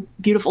told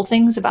beautiful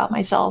things about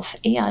myself.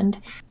 And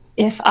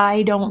if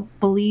I don't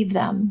believe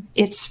them,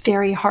 it's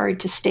very hard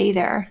to stay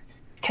there,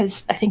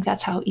 because I think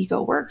that's how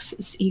ego works.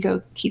 Is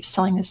ego keeps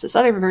telling us this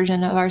other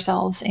version of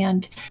ourselves.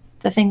 And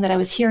the thing that I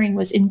was hearing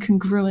was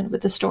incongruent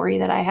with the story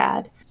that I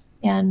had.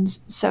 And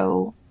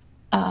so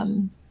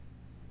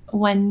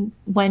when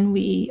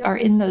we are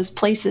in those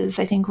places,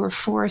 I think we're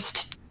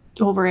forced,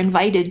 or we're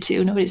invited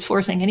to, nobody's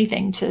forcing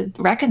anything, to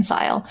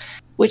reconcile.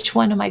 Which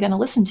one am I going to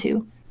listen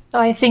to? So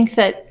I think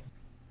that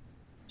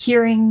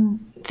hearing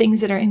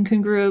things that are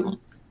incongruent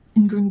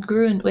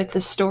with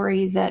the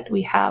story that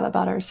we have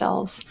about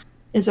ourselves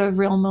is a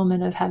real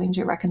moment of having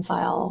to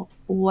reconcile.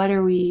 What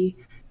are we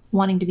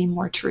wanting to be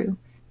more true?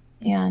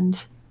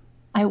 And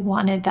I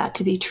wanted that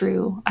to be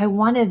true. I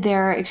wanted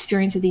their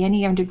experience of the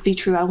Enneagram to be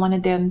true. I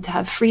wanted them to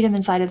have freedom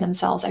inside of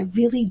themselves. I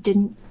really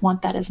didn't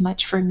want that as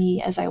much for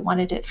me as I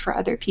wanted it for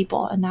other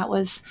people. And that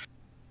was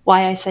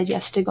why I said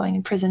yes to going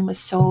in prison, with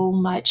so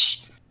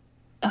much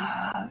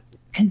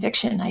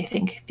conviction, I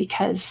think,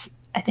 because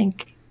I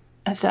think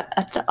at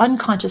the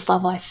unconscious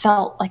level, I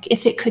felt like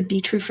if it could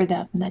be true for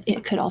them, that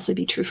it could also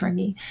be true for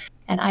me.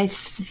 And I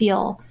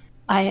feel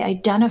I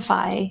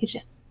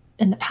identified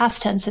in the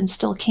past tense, and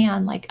still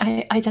can, like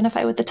I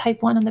identify with the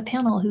type 1 on the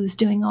panel who's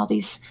doing all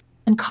these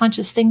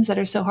unconscious things that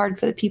are so hard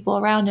for the people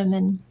around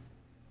him.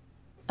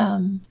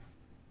 And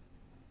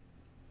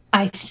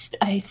I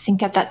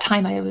think at that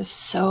time I was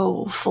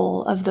so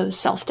full of those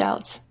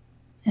self-doubts,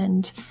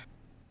 and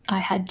I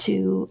had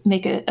to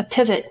make a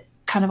pivot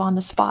kind of on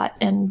the spot.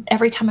 And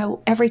every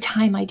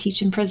time I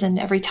teach in prison,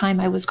 every time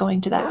I was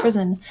going to that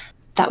prison,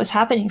 that was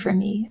happening for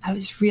me. I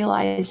was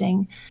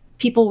realizing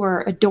people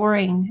were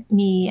adoring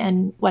me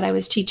and what I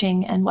was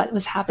teaching and what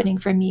was happening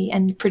for me,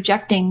 and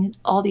projecting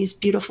all these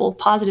beautiful,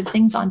 positive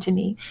things onto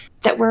me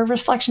that were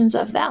reflections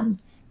of them.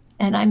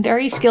 And I'm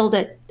very skilled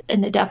at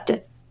and adept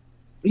at,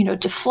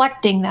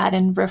 deflecting that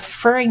and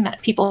referring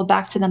that people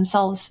back to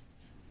themselves.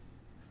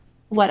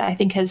 What I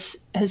think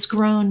has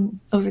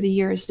grown over the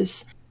years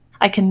is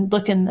I can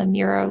look in the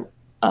mirror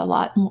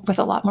with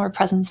a lot more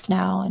presence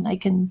now, and I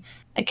can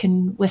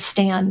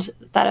withstand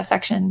that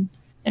affection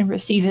and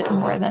receive it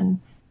more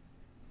than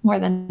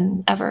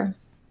ever.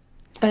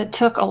 But it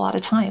took a lot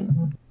of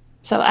time.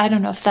 So I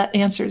don't know if that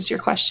answers your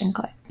question,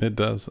 Clay. It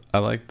does. I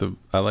like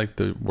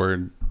the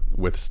word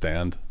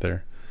withstand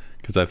there,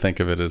 because I think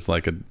of it as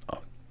like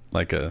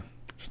a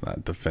it's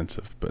not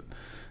defensive, but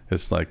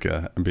it's like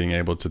being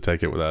able to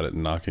take it without it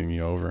knocking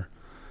you over.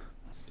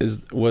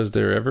 Was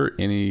there ever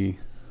any,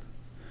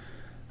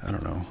 I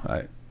don't know,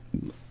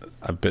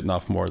 I've bitten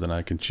off more than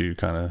I can chew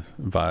kind of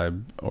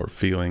vibe or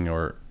feeling,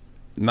 or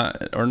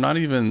not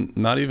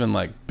even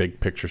like big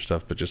picture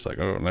stuff, but just like,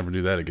 oh, I'll never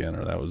do that again,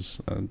 or that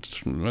was I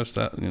just missed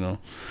that,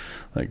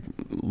 like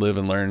live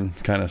and learn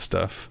kind of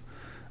stuff,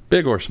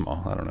 big or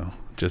small. I don't know,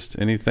 just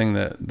anything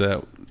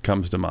that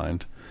comes to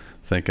mind.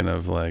 Thinking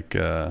of like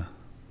I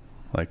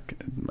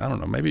don't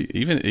know, maybe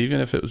even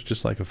if it was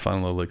just like a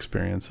fun little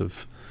experience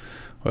of,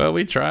 well,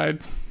 we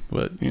tried,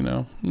 but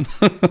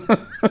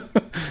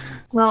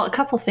Well, a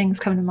couple things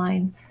come to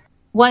mind.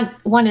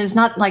 One is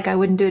not like I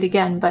wouldn't do it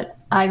again, but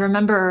I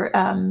remember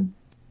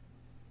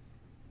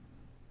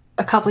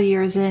a couple of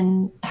years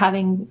in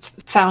having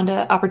found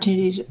an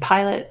opportunity to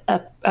pilot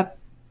a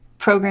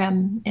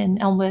program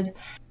in Elmwood,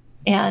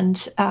 and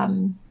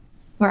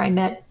where I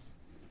met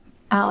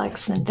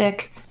Alex and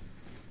Vic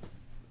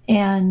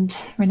and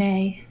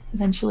Renee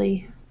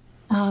eventually,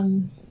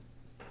 and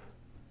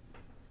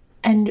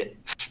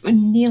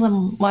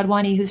Neelam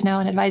Wadhwani, who's now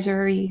an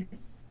advisory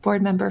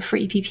board member for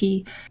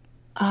EPP.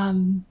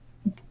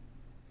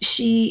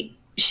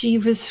 She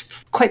was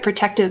quite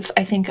protective,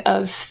 I think,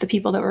 of the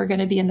people that were going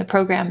to be in the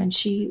program, and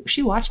she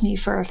watched me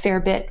for a fair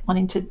bit,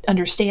 wanting to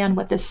understand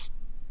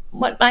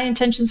what my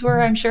intentions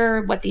were. I'm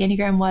sure what the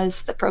Enneagram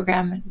was, the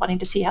program, and wanting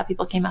to see how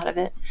people came out of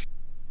it.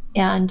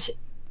 And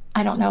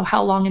I don't know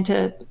how long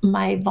into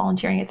my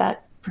volunteering at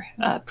that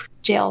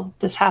jail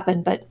this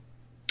happened, but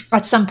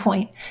at some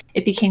point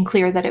it became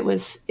clear that it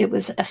was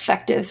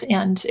effective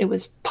and it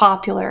was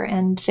popular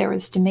and there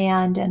was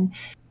demand. And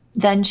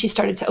then she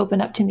started to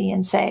open up to me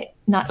and say,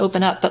 not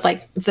open up, but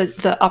like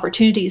the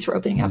opportunities were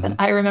opening up. And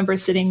I remember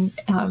sitting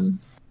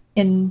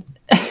in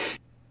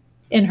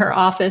her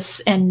office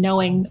and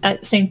knowing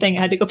same thing.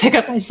 I had to go pick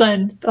up my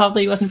son.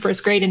 Probably wasn't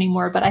first grade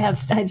anymore, but I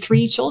had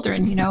 3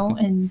 children,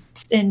 and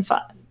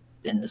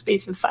in the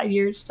space of 5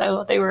 years.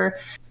 So they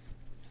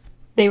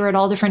were at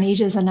all different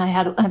ages. And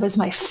that was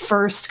my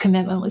first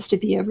commitment, was to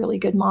be a really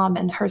good mom.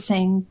 And her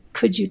saying,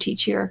 could you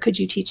teach here? Could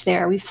you teach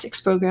there? We have 6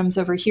 programs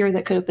over here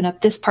that could open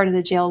up. This part of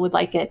the jail would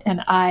like it.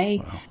 And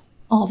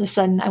all of a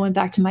sudden I went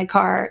back to my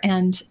car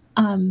and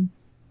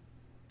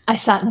I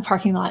sat in the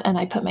parking lot and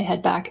I put my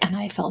head back and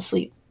I fell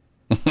asleep.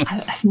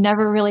 I've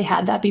never really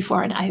had that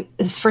before. And it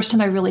was the first time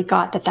I really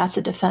got that that's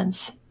a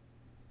defense.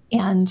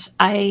 And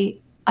I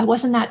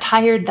wasn't that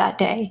tired that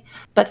day,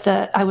 but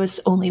I was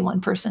only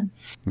one person.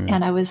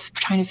 And I was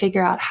trying to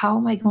figure out, how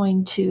am I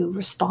going to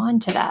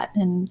respond to that?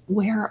 And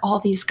where are all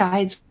these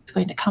guides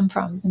going to come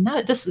from? And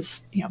this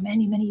was,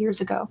 many, many years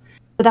ago.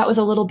 But that was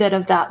a little bit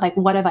of that, like,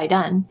 what have I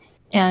done?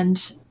 And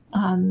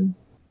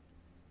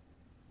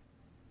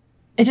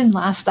it didn't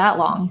last that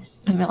long.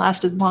 I mean, it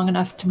lasted long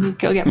enough to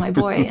go get my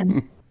boy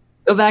and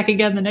go back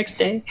again the next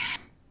day.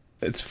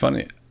 It's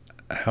funny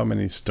how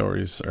many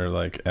stories are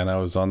like, and I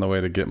was on the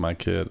way to get my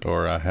kid,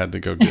 or I had to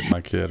go get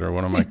my kid, or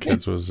one of my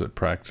kids was at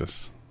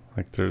practice.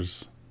 Like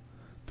there's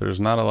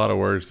not a lot of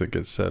words that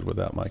get said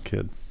without my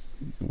kid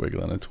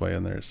wiggling its way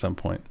in there at some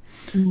point.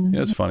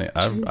 It's funny.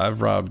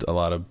 I've robbed a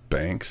lot of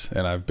banks,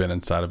 and I've been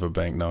inside of a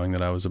bank knowing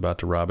that I was about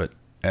to rob it,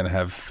 and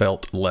have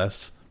felt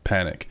less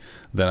panic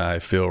than I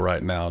feel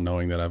right now,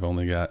 knowing that I've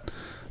only got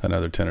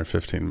another 10 or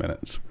 15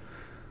 minutes,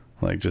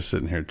 like just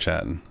sitting here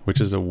chatting,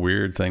 which is a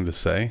weird thing to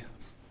say.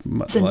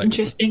 It's an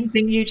interesting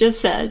thing you just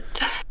said.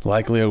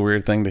 Likely a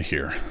weird thing to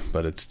hear,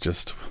 but it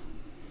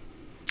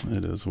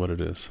is what it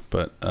is.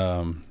 But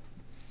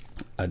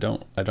I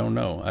don't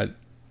know.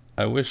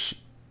 I wish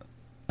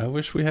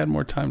we had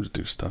more time to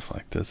do stuff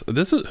like this.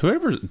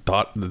 Whoever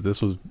thought that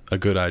this was a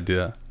good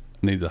idea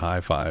needs a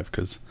high five,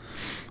 because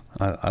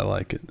I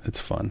like it. It's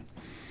fun.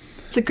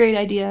 It's a great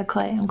idea,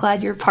 Clay. I'm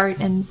glad you're part,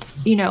 and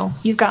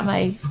you've got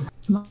my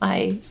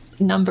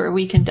number.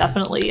 We can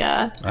definitely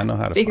I know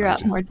how to figure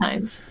out more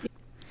times.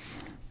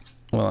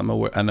 Well, I'm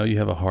aware. I know you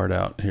have a hard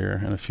out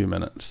here in a few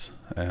minutes,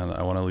 and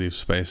I want to leave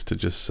space to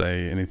just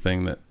say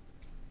anything that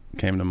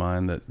came to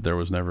mind that there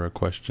was never a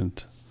question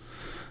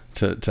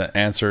to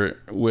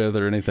answer with,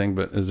 or anything.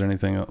 But is there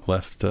anything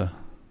left you'd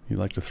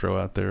like to throw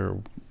out there,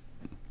 or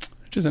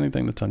just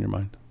anything that's on your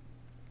mind?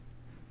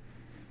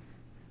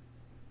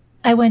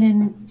 I went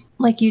in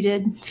like you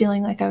did,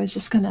 feeling like I was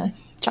just going to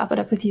chop it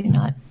up with you,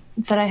 not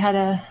that I had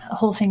a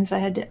whole things. I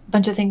had a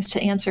bunch of things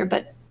to answer,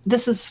 but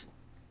this is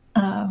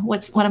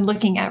what I'm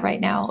looking at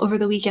right now. Over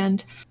the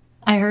weekend,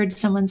 I heard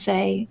someone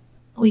say,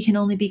 we can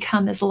only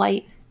become as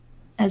light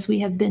as we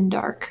have been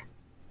dark.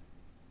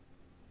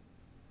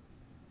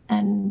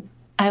 And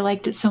I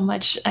liked it so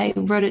much, I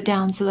wrote it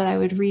down so that I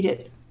would read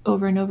it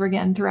over and over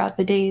again throughout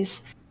the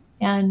days.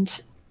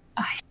 And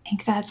I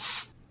think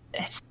it's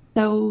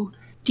so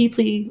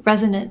deeply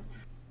resonant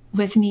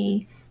with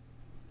me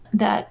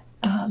that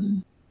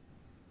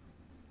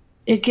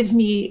it gives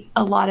me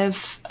a lot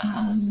of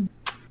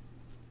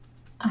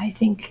I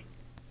think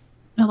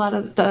a lot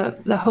of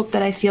the hope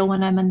that I feel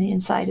when I'm on the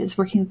inside is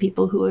working with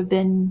people who have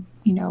been,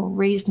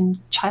 raised in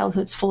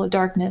childhoods full of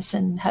darkness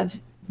and have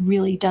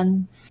really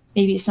done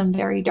maybe some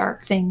very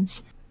dark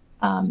things.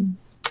 I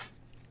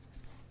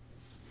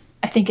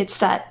think it's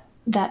that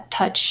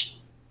touch,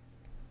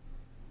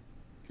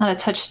 not a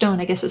touchstone,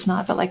 I guess it's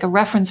not, but like a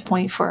reference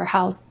point for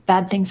how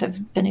bad things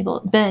have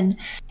been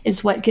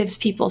is what gives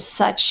people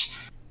such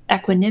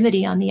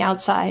equanimity on the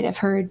outside. I've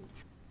heard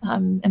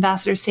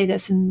ambassadors say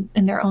this in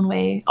their own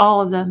way,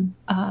 all of them.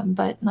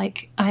 But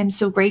like, I'm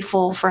so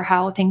grateful for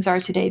how things are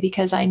today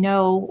because I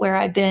know where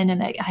I've been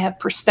and I have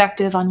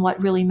perspective on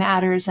what really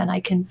matters, and I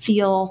can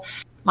feel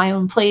my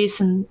own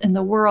place in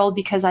the world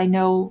because I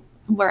know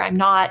where I'm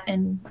not.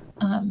 And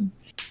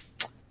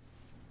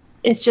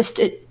it's just,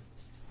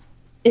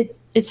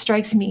 it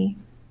strikes me.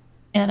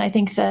 And I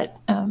think that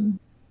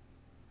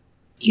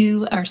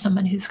you are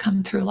someone who's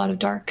come through a lot of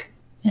dark,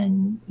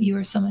 and you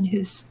are someone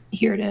who's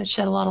here to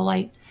shed a lot of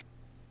light.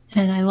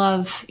 And I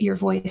love your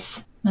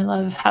voice. I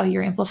love how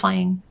you're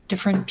amplifying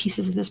different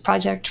pieces of this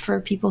project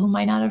for people who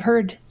might not have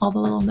heard all the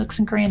little nooks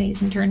and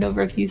crannies and turned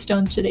over a few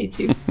stones today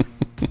too.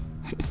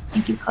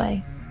 Thank you,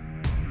 Clay.